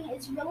bending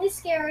is really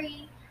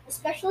scary,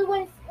 especially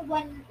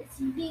when it's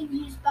being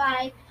used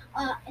by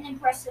an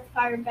aggressive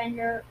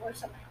firebender or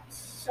someone else.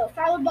 So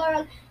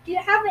Firelord, do you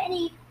have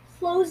any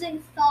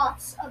closing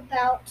thoughts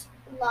about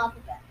lava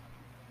bending?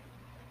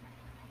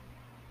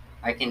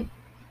 I can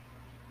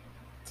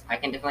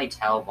definitely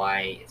tell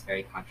why it's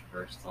very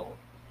controversial,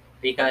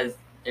 because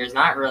there's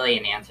not really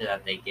an answer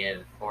that they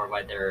give for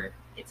whether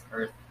it's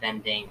earth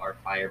bending or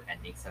fire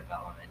bending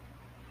sub-element.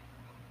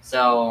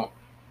 So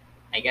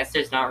I guess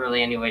there's not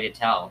really any way to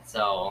tell.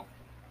 So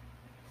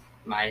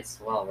might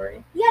as well,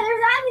 right? Yeah,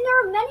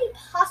 there are many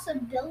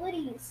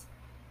possibilities,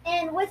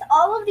 and with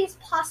all of these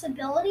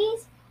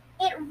possibilities,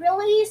 it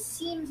really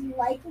seems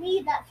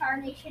likely that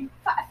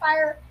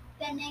fire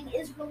bending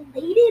is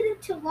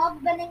related to lava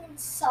bending in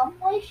some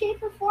way,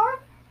 shape, or form.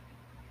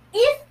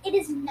 If it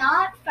is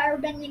not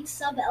firebending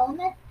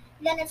sub-element,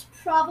 then it's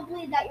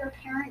probably that your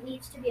parent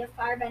needs to be a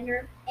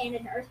firebender and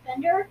an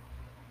earthbender.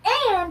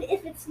 And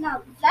if it's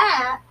not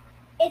that,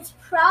 it's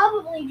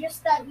probably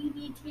just that you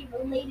need to be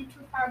related to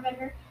a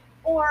firebender,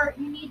 or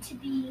you need to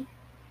be,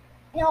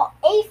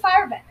 a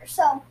firebender.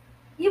 So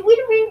we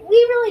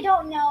really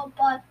don't know,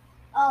 but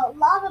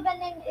lava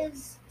bending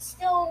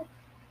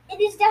it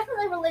is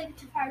definitely related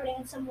to firebending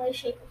in some way,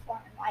 shape, or form,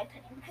 in my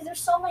opinion, because there's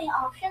so many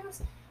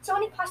options, so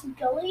many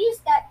possibilities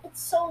that it's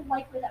so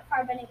likely that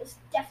firebending is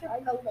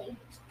definitely related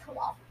to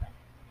lava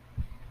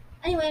bending.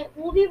 Anyway,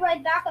 we'll be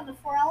right back on the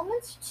four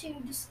elements to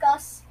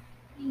discuss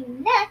the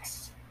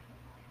next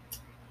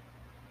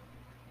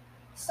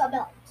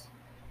sub-element.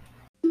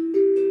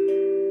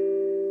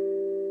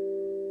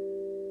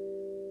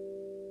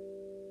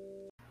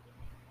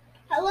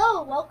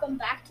 Hello, welcome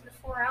back to the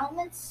four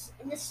elements.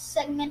 In this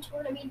segment,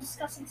 we're going to be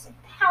discussing some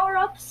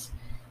power-ups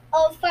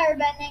of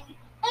firebending,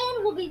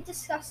 and we'll be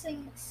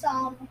discussing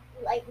some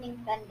lightning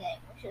bending,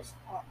 which is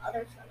our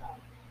other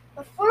sub-element.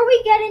 Before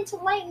we get into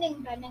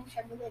lightning bending, which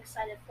I'm really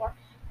excited for,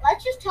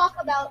 let's just talk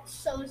about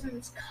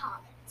Sozin's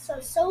Comet. So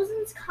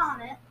Sozin's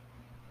Comet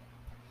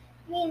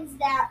means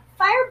that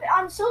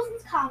on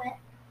Sozin's Comet,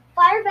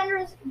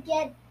 firebenders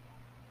get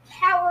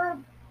power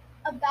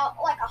about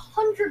like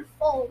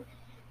 100-fold,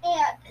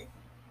 and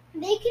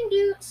they can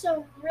do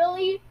some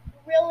really,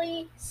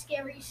 really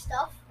scary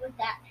stuff with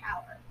that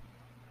power.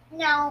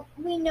 Now,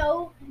 we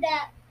know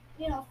that,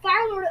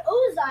 Firelord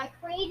Ozai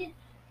created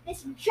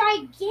this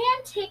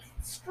gigantic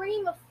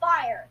stream of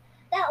fire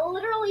that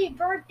literally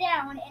burnt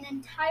down an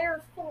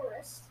entire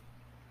forest.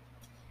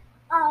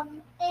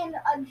 And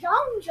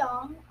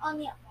Zhong on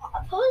the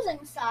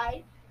opposing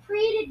side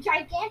created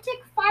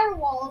gigantic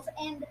firewalls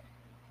and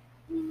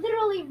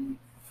literally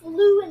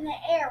flew in the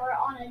air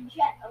on a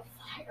jet of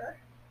fire.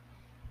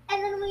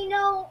 And then we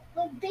know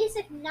the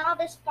basic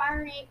novice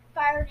Fire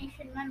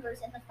Nation members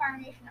in the Fire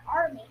Nation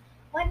army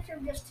went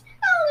from just,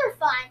 they're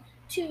fine,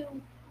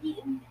 to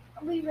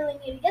we really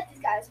need to get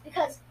these guys,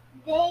 because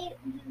the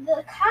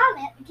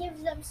comet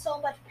gives them so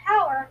much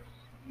power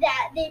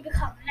that they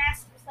become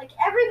masters. Like,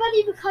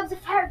 everybody becomes a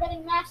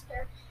firebending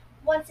master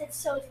once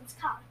it's Sozin's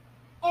Comet.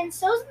 And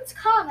Sozin's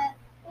Comet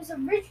was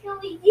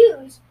originally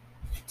used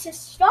to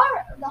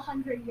start the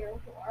 100-Year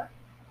War,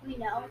 we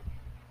know.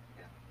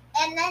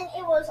 And then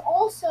it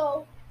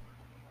also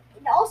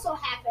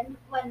happened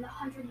when the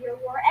 100-Year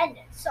War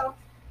ended. So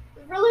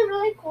really,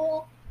 really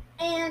cool.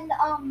 And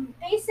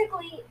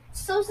basically,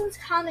 Sozin's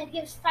Comet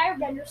gives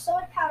firebenders so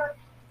much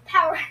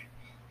power.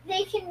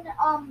 They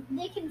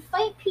can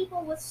fight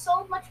people with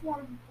so much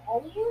more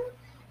volume.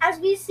 As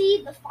we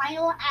see the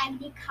final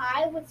Agni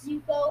Kai with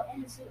Zuko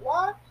and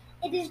Azula,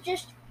 it is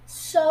just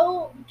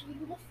so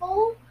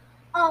beautiful.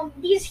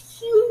 These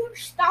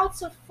huge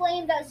spouts of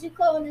flame that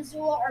Zuko and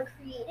Azula are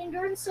creating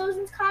during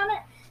Sozin's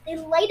Comet, they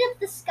light up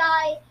the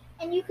sky,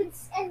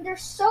 and they're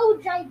so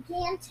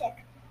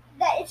gigantic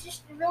that it's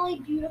just really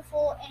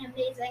beautiful and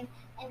amazing.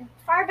 And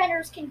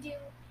firebenders can do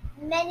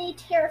many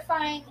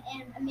terrifying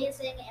and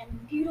amazing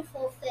and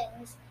beautiful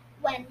things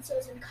when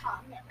Sozin's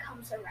Comet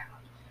comes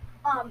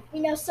around.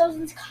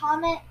 Sozin's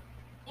Comet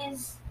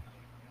is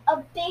a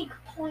big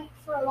point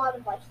for a lot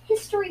of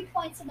history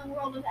points in the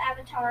world of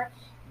Avatar.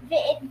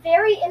 It's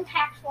very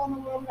impactful in the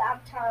world of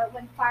Avatar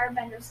when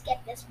firebenders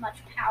get this much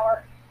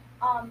power.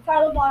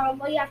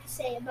 What do you have to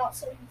say about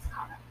Sozin's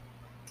Comet?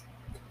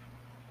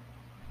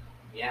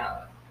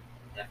 Yeah,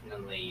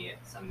 definitely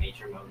some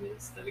major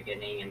moments, the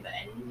beginning and the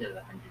end of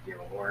the 100-Year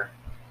War.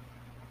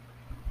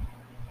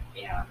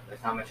 Yeah,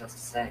 there's not much else to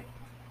say.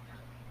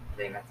 I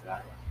think that's about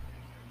it.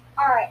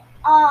 Alright,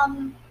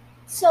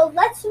 so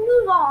let's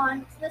move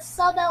on to the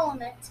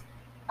sub-element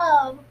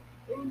of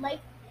lightning.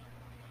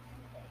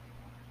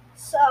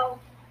 So,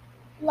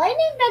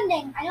 lightning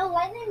bending, I know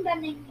lightning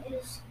bending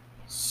is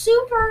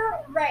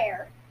super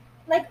rare.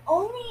 Like,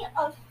 only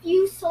a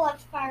few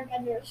select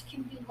firebenders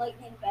can do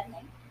lightning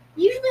bending.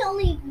 Usually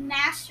only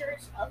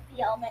masters of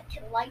the element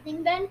can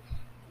lightning bend.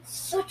 It's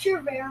such a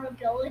rare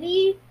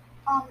ability,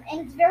 and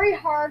it's very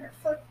hard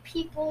for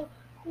people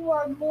who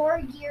are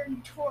more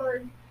geared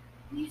toward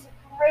using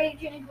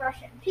rage and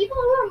aggression. People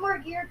who are more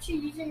geared to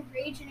using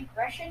rage and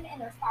aggression in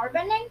their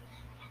firebending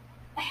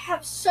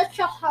have such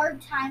a hard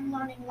time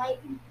learning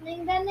lightning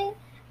bending,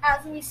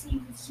 as we see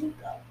with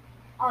Zuko.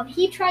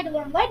 He tried to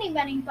learn lightning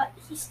bending, but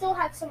he still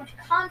had so much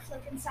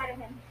conflict inside of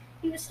him.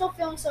 He was still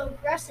feeling so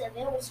aggressive.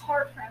 It was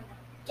hard for him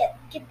to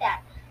get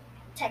that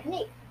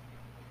technique.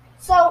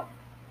 So,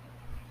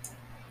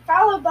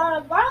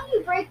 Firelord, why don't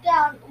you break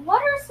down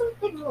what are some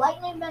things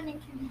lightning bending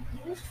can be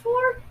used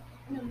for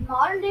in the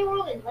modern day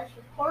world in Legend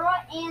of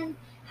Korra, and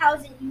how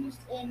is it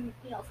used in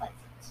fight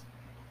scenes?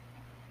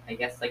 I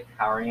guess like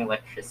powering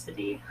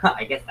electricity.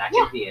 I guess that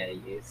could be a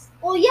use.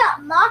 Well, yeah,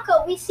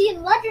 Mako. We see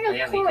in Legend of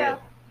Yeah, Korra.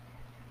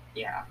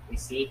 Yeah, we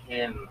see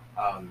him.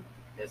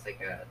 There's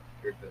like a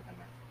group of them.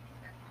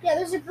 Yeah,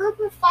 there's a group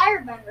of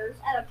firebenders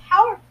at a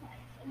power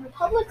plant in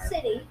Republic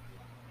City,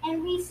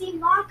 and we see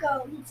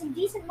Mako need some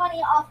decent money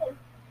off of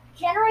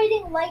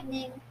generating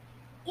lightning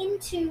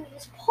into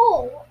this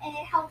pole, and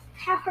it helps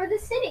power the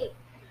city.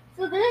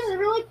 So this is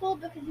really cool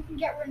because you can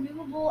get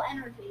renewable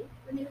energy,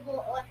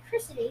 renewable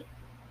electricity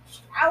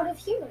out of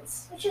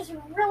humans, which is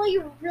really,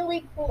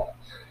 really cool.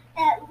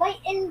 And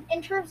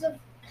in terms of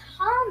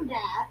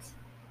combat,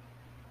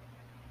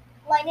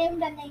 lightning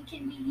bending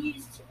can be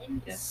used in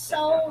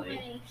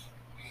definitely.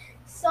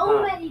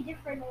 many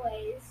different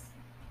ways.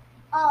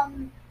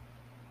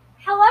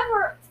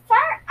 However,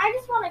 I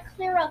just want to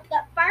clear up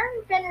that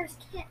firebenders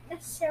can't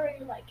necessarily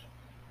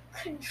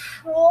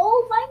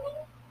control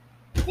lightning.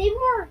 They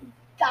more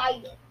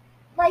guide it.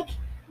 Like,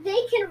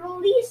 they can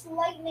release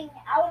lightning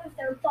out of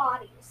their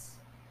bodies,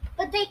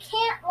 but they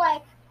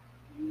can't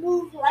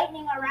move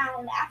lightning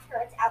around after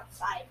it's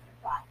outside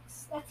their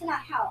bodies. That's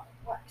not how it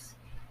works.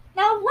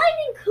 Now, if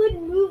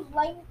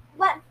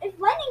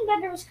lightning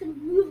benders could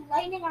move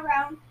lightning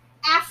around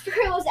after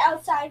it was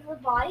outside their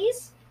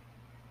bodies,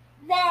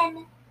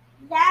 then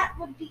that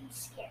would be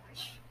scary.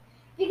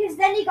 Because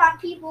then you got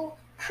people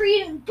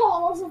creating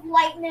balls of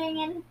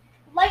lightning and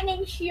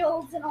lightning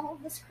shields and all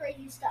of this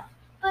crazy stuff.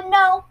 But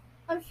no,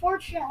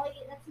 unfortunately,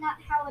 that's not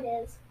how it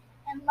is.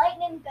 And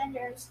lightning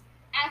benders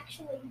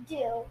actually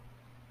do.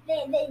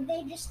 They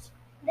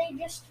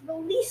just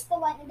release the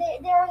lightning.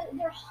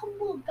 They're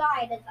humble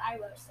guide, as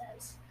Iroh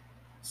says.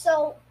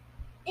 So,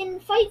 in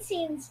fight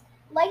scenes,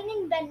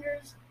 lightning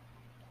benders,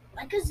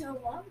 like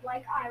Azula,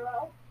 like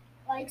Iroh,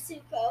 like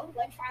Zuko,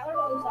 like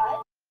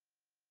Firelord,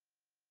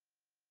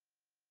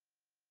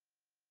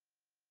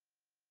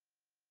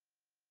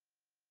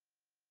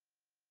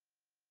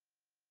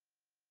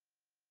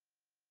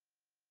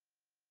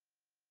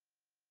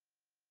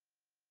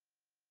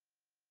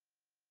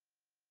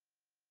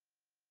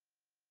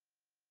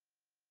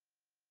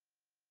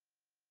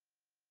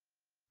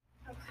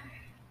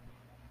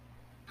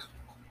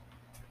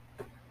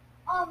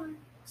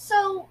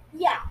 so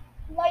yeah,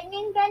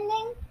 lightning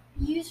bending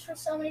used for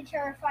so many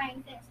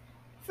terrifying things.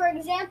 For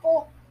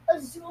example,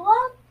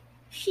 Azula,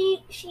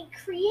 she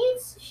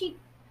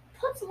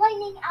puts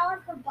lightning out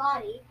of her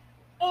body,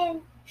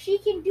 and she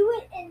can do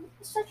it in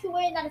such a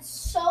way that is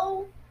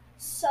so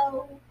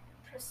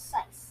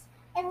precise.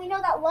 And we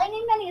know that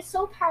lightning bending is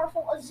so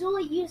powerful.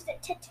 Azula used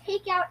it to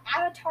take out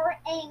Avatar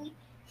Aang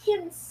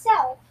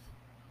himself.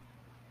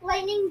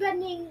 Lightning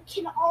bending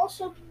can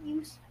also be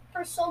used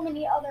for so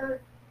many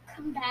other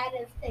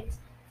combative things.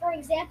 For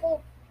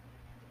example,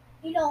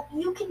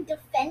 you can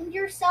defend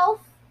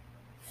yourself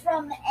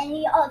from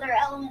any other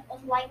element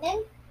with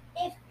lightning.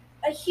 If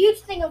a huge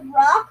thing of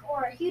rock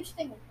or a huge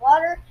thing of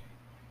water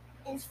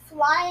is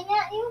flying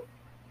at you,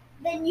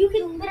 then you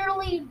can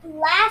literally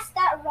blast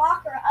that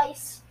rock or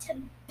ice to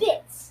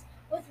bits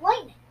with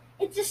lightning.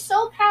 It's just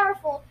so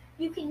powerful.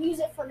 You can use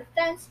it for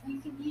defense,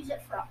 you can use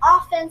it for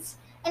offense,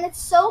 and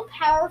it's so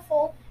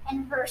powerful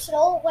and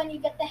versatile when you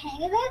get the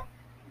hang of it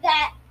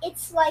that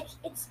it's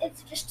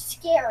just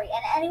scary.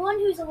 And anyone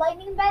who's a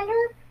lightning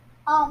bender,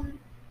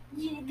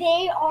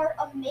 they are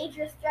a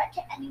major threat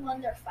to anyone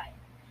they're fighting.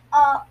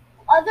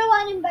 Other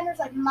lightning benders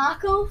like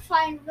Mako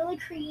find really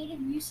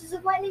creative uses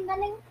of lightning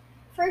bending.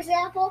 For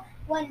example,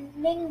 when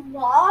Ming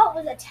Hua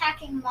was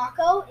attacking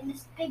Mako in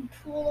this big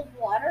pool of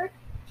water,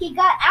 he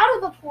got out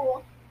of the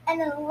pool and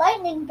then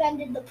lightning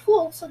bended the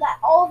pool so that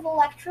all of the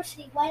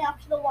electricity went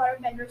up to the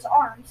waterbender's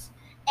arms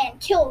and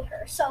killed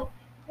her. So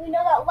we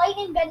know that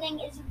lightning bending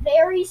is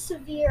very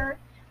severe,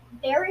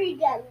 very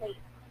deadly,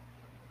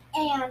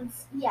 and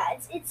yeah,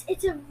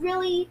 it's a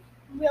really,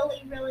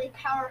 really, really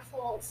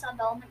powerful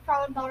sub-element.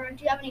 Firelord, balrog,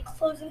 do you have any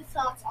closing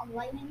thoughts on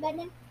lightning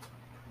bending?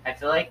 I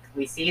feel like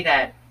we see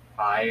that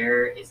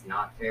fire is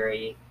not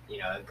very,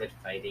 a good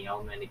fighting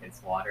element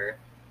against water,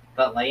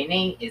 but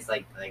lightning is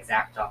like the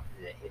exact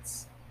opposite.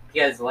 It's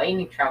because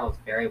lightning travels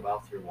very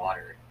well through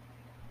water.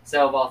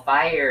 So while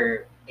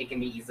fire, it can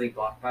be easily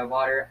blocked by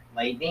water,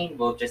 lightning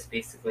will just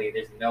basically,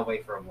 there's no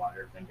way for a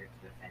water bender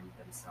to defend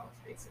themselves,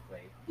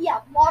 basically.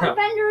 Yeah,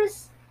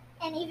 waterbenders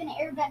and even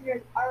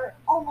airbenders are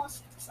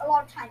almost a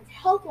lot of times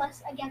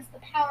helpless against the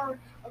power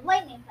of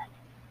lightning bending.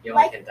 You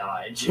only can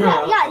dodge.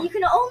 Yeah, you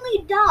can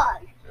only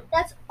dodge.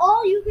 That's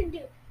all you can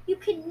do. You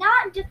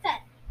cannot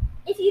defend.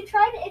 If you're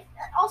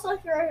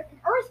an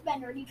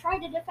earthbender and you try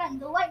to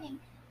defend, the lightning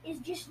is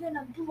just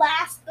gonna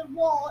blast the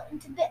wall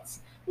into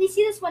bits. We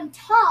see this when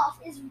Toph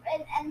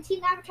and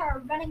Team Avatar are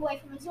running away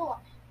from Azula.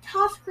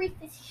 Toph creates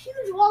this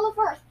huge wall of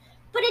earth,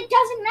 but it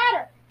doesn't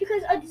matter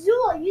because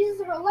Azula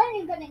uses her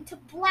lightning bending to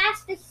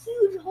blast a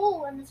huge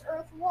hole in this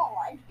earth wall,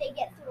 and they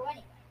get through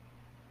anyway.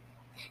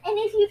 And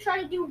if you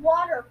try to do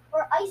water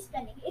or ice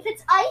bending, if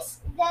it's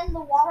ice, then the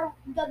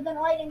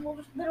lightning will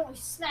just literally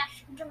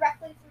smash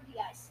directly through the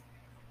ice.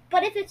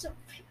 But if it's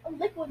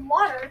liquid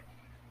water,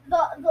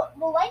 the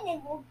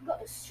lightning will go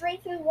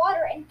straight through the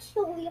water and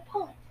kill the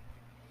opponent.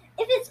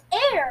 If it's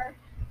air,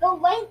 the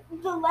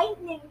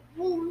lightning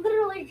will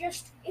literally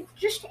it's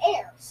just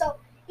air. So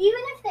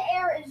even if the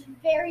air is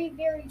very,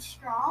 very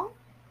strong,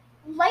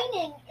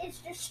 lightning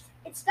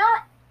it's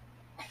not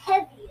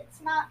heavy,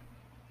 it's not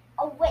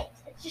a weight,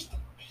 it's just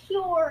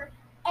pure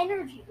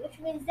energy, which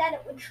means that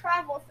it would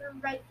travel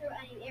right through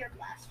any air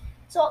blast.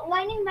 So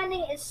lightning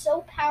bending is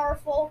so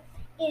powerful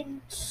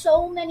in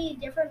so many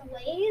different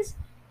ways,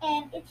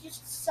 and it's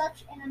just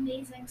such an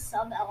amazing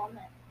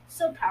sub-element.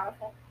 So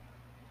powerful.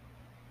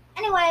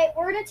 Anyway,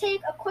 we're going to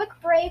take a quick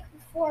break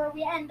before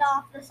we end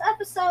off this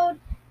episode.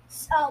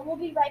 We'll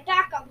be right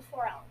back on the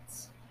Four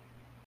Elements.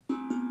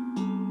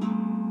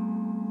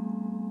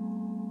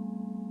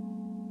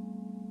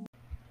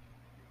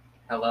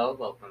 Hello,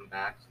 welcome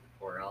back to the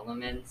Four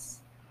Elements.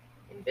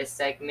 In this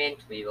segment,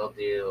 we will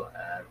do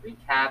a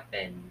recap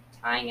and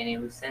tying any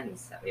loose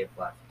ends that we have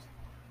left.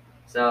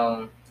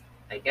 So,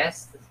 I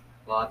guess,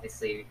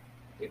 obviously,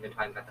 we've been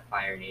talking about the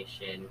Fire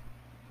Nation.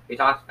 We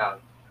talked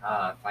about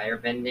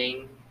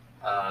firebending,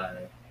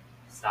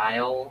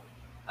 style,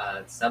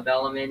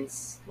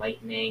 sub-elements,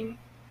 lightning,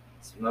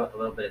 a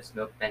little bit of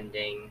smoke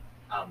bending,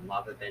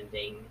 lava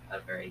bending, a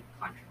very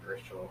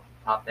controversial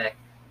topic.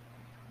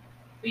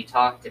 We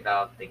talked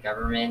about the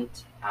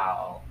government,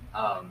 how,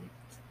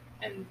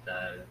 and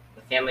the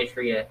family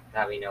tree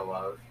that we know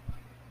of,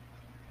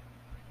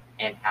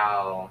 and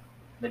how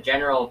the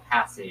general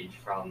passage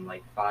from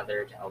like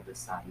father to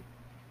eldest son.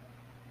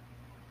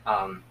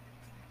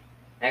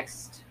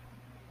 Next,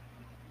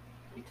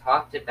 we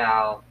talked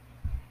about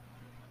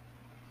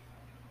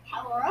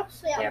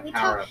power-ups.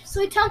 Power-ups.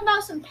 So we talked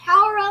about some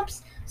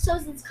power-ups.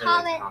 Sozin's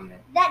Comet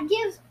that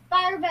gives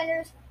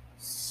firebenders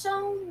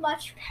so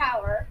much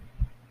power.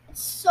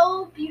 It's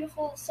so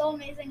beautiful, so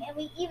amazing, and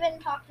we even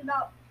talked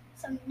about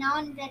some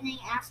non-bending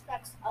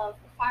aspects of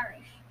the Fire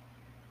Nation.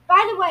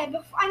 By the way,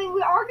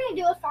 we are going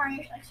to do a Fire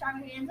Nation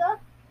extravaganza,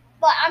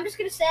 but I'm just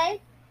going to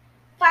say,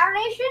 Fire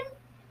Nation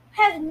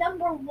has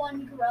number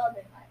one grub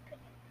in my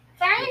opinion.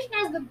 Fire Nation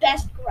has the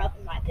best grub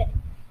in my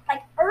opinion.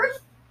 Like, Earth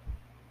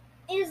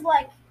is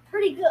like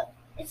pretty good.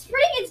 It's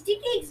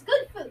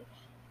good food,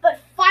 but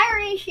Fire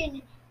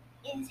Nation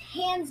is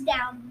hands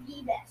down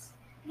the best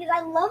because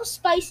I love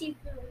spicy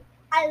food.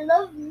 I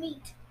love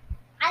meat.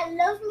 I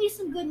love me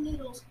some good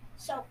noodles.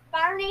 So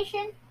Fire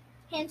Nation,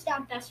 hands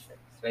down best food.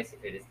 Spicy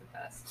food is the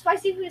best.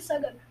 Spicy food is so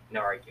good.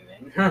 No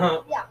argument.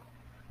 Yeah.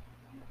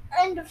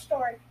 End of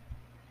story.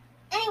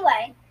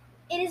 Anyway,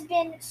 it has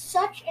been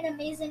such an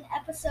amazing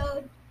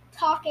episode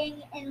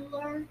talking and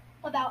learn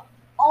about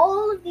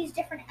all of these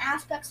different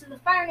aspects of the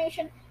Fire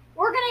Nation.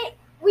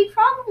 We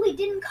probably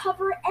didn't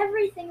cover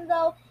everything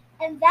though,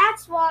 and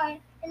that's why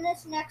in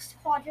this next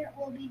quadrant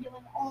we'll be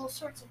doing all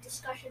sorts of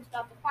discussions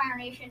about the Fire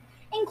Nation,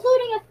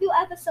 including a few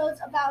episodes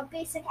about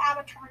basic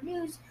Avatar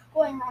news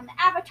going around the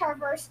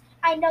Avatarverse.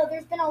 I know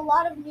there's been a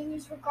lot of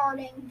news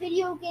regarding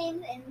video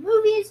games and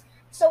movies,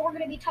 so we're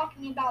going to be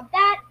talking about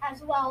that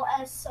as well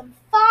as some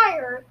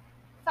Fire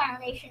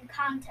Nation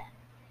content.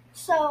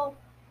 So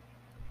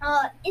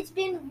it's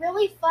been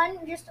really fun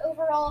just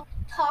overall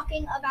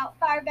talking about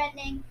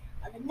firebending,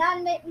 the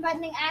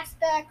non-bending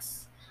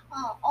aspects,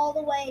 all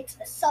the way to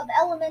the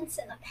sub-elements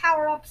and the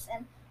power-ups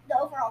and the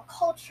overall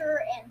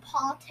culture and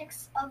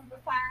politics of the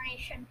Fire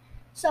Nation.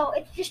 So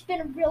it's just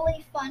been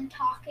really fun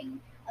talking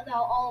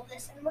about all of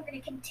this, and we're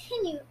going to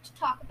continue to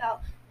talk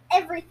about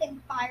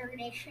everything Fire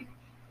Nation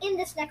in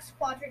this next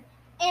quadrant.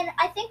 And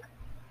I think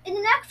in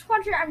the next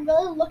quadrant, I'm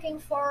really looking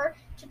forward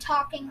to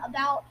talking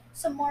about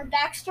some more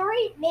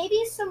backstory,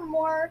 maybe some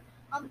more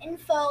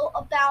info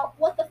about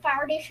what the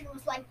Fire Nation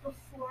was like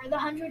before the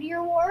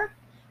 100-Year War.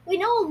 We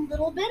know a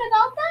little bit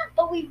about that,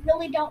 but we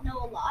really don't know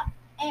a lot.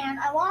 And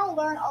I want to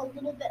learn a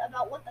little bit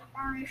about what the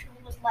Fire Nation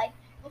was like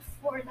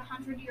before the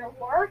 100-Year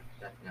War.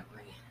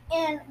 Definitely.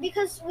 And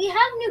because we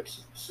have new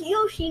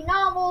Kyoshi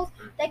novels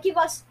that give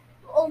us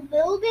a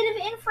little bit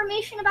of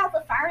information about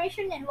the Fire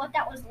Nation and what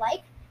that was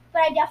like,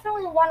 but I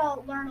definitely want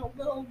to learn a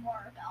little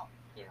more about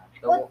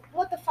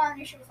what the Fire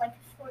Nation was like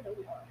before the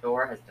war. The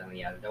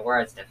war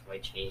has definitely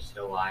changed it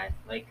a lot.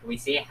 Like, we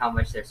see how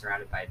much they're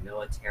surrounded by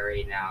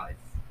military now.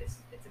 It's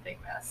a big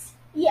mess.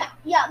 Yeah.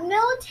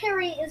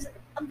 Military is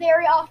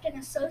very often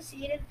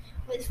associated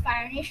with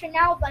Fire Nation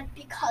now, but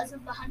because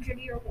of the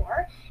 100-Year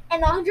War,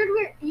 and the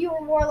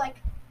 100-Year War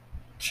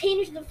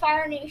changed the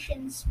Fire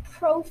Nation's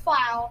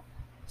profile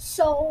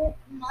so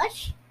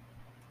much.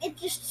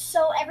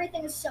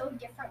 Everything is so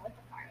different with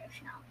the Fire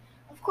Nation now.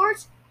 Of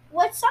course,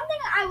 what's something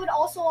I would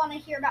also want to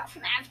hear about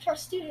from Avatar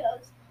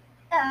Studios,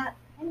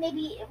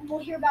 maybe we'll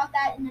hear about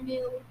that in the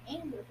new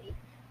Aang movie,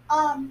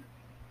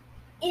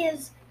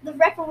 is the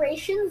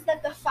reparations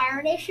that the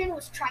Fire Nation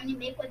was trying to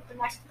make with the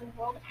rest of the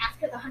world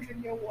after the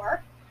 100-Year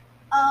War.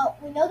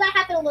 We know that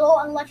happened a little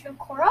on Legend of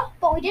Korra,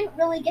 but we didn't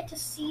really get to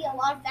see a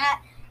lot of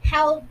that,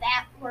 how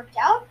that worked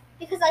out,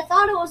 because I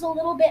thought it was a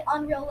little bit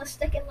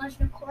unrealistic in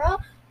Legend of Korra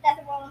that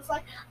the world was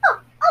like, oh,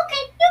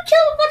 okay, you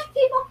killed a bunch of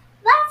people,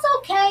 that's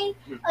okay,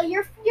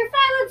 your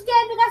family's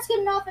dead, but that's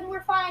good enough, and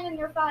we're fine, and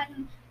you're fine,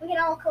 and we can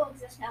all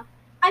coexist now.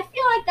 I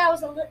feel like that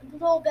was a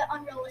little bit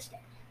unrealistic.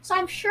 So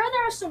I'm sure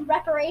there are some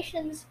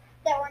reparations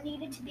that were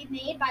needed to be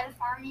made by the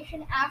Fire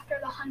Nation after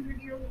the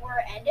 100-Year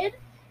War ended,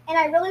 and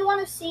I really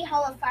want to see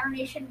how the Fire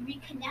Nation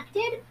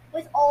reconnected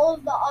with all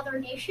of the other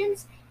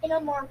nations in a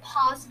more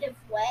positive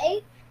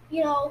way,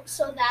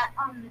 so that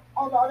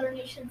all the other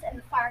nations and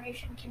the Fire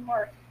Nation can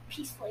more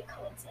peacefully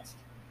coexist.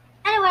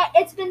 Anyway,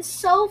 it's been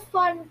so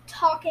fun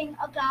talking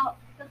about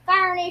the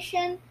Fire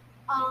Nation.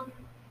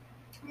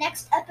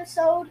 Next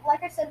episode,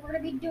 like I said, we're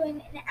going to be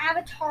doing an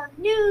Avatar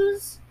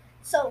news,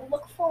 so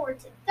look forward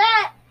to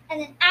that.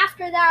 And then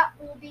after that,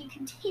 we'll be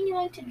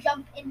continuing to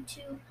jump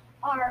into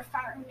our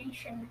Fire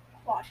Nation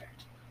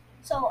quadrant.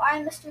 So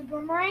I'm Mr.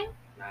 Boomerang.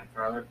 And I'm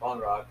Firelord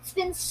Balrog. It's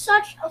been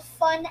such a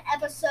fun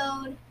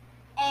episode,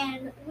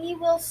 and we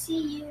will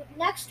see you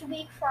next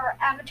week for our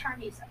Avatar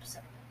news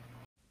episode.